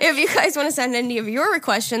 If you guys want to send any of your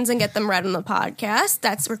questions and get them read on the podcast,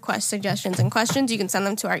 that's request suggestions and questions. You can send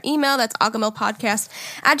them to our email. That's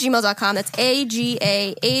agahmilpodcast@gmail.com. That's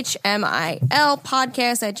AGAHMIL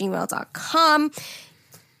podcast@gmail.com.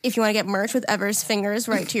 If you want to get merch with Ever's fingers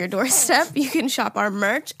right to your doorstep, you can shop our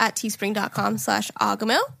merch at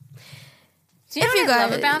teespring.com/agahmil. Do you know what I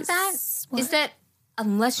love about that? What? Is that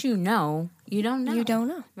unless you know, you don't know. You don't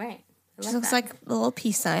know. Right. Just looks like a little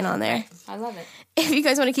peace sign on there. I love it. If you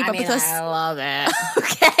guys want to keep up with us. I love it.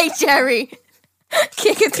 Okay, Jerry.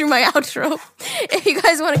 Can't get through my outro. If you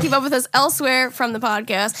guys want to keep up with us elsewhere from the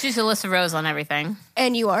podcast. She's Alyssa Rose on everything.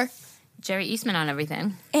 And you are? Jerry Eastman on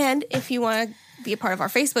everything. And if you want to be a part of our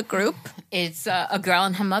Facebook group. It's a girl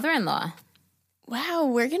and her mother-in-law. Wow,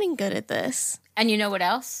 we're getting good at this. And you know what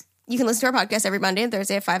else? You can listen to our podcast every Monday and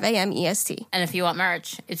Thursday at 5 a.m. EST. And if you want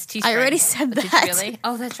merch, it's Teespring. I already said that. Did you really?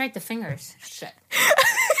 Oh, that's right, the fingers. Shit.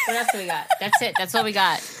 What else do we got? That's it. That's all we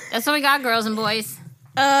got. That's all we got, girls and boys.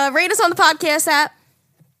 Rate us on the podcast app.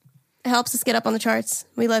 It helps us get up on the charts.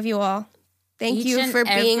 We love you all. Thank you for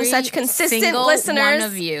being such consistent listeners. One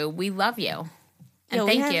of you. We love you. And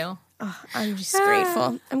thank you. Oh, I'm just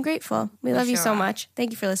grateful. I'm grateful. We love you so much.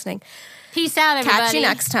 Thank you for listening. Peace out, everybody. Catch you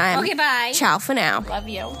next time. Okay, bye. Ciao for now. Love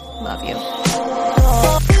you. Love you.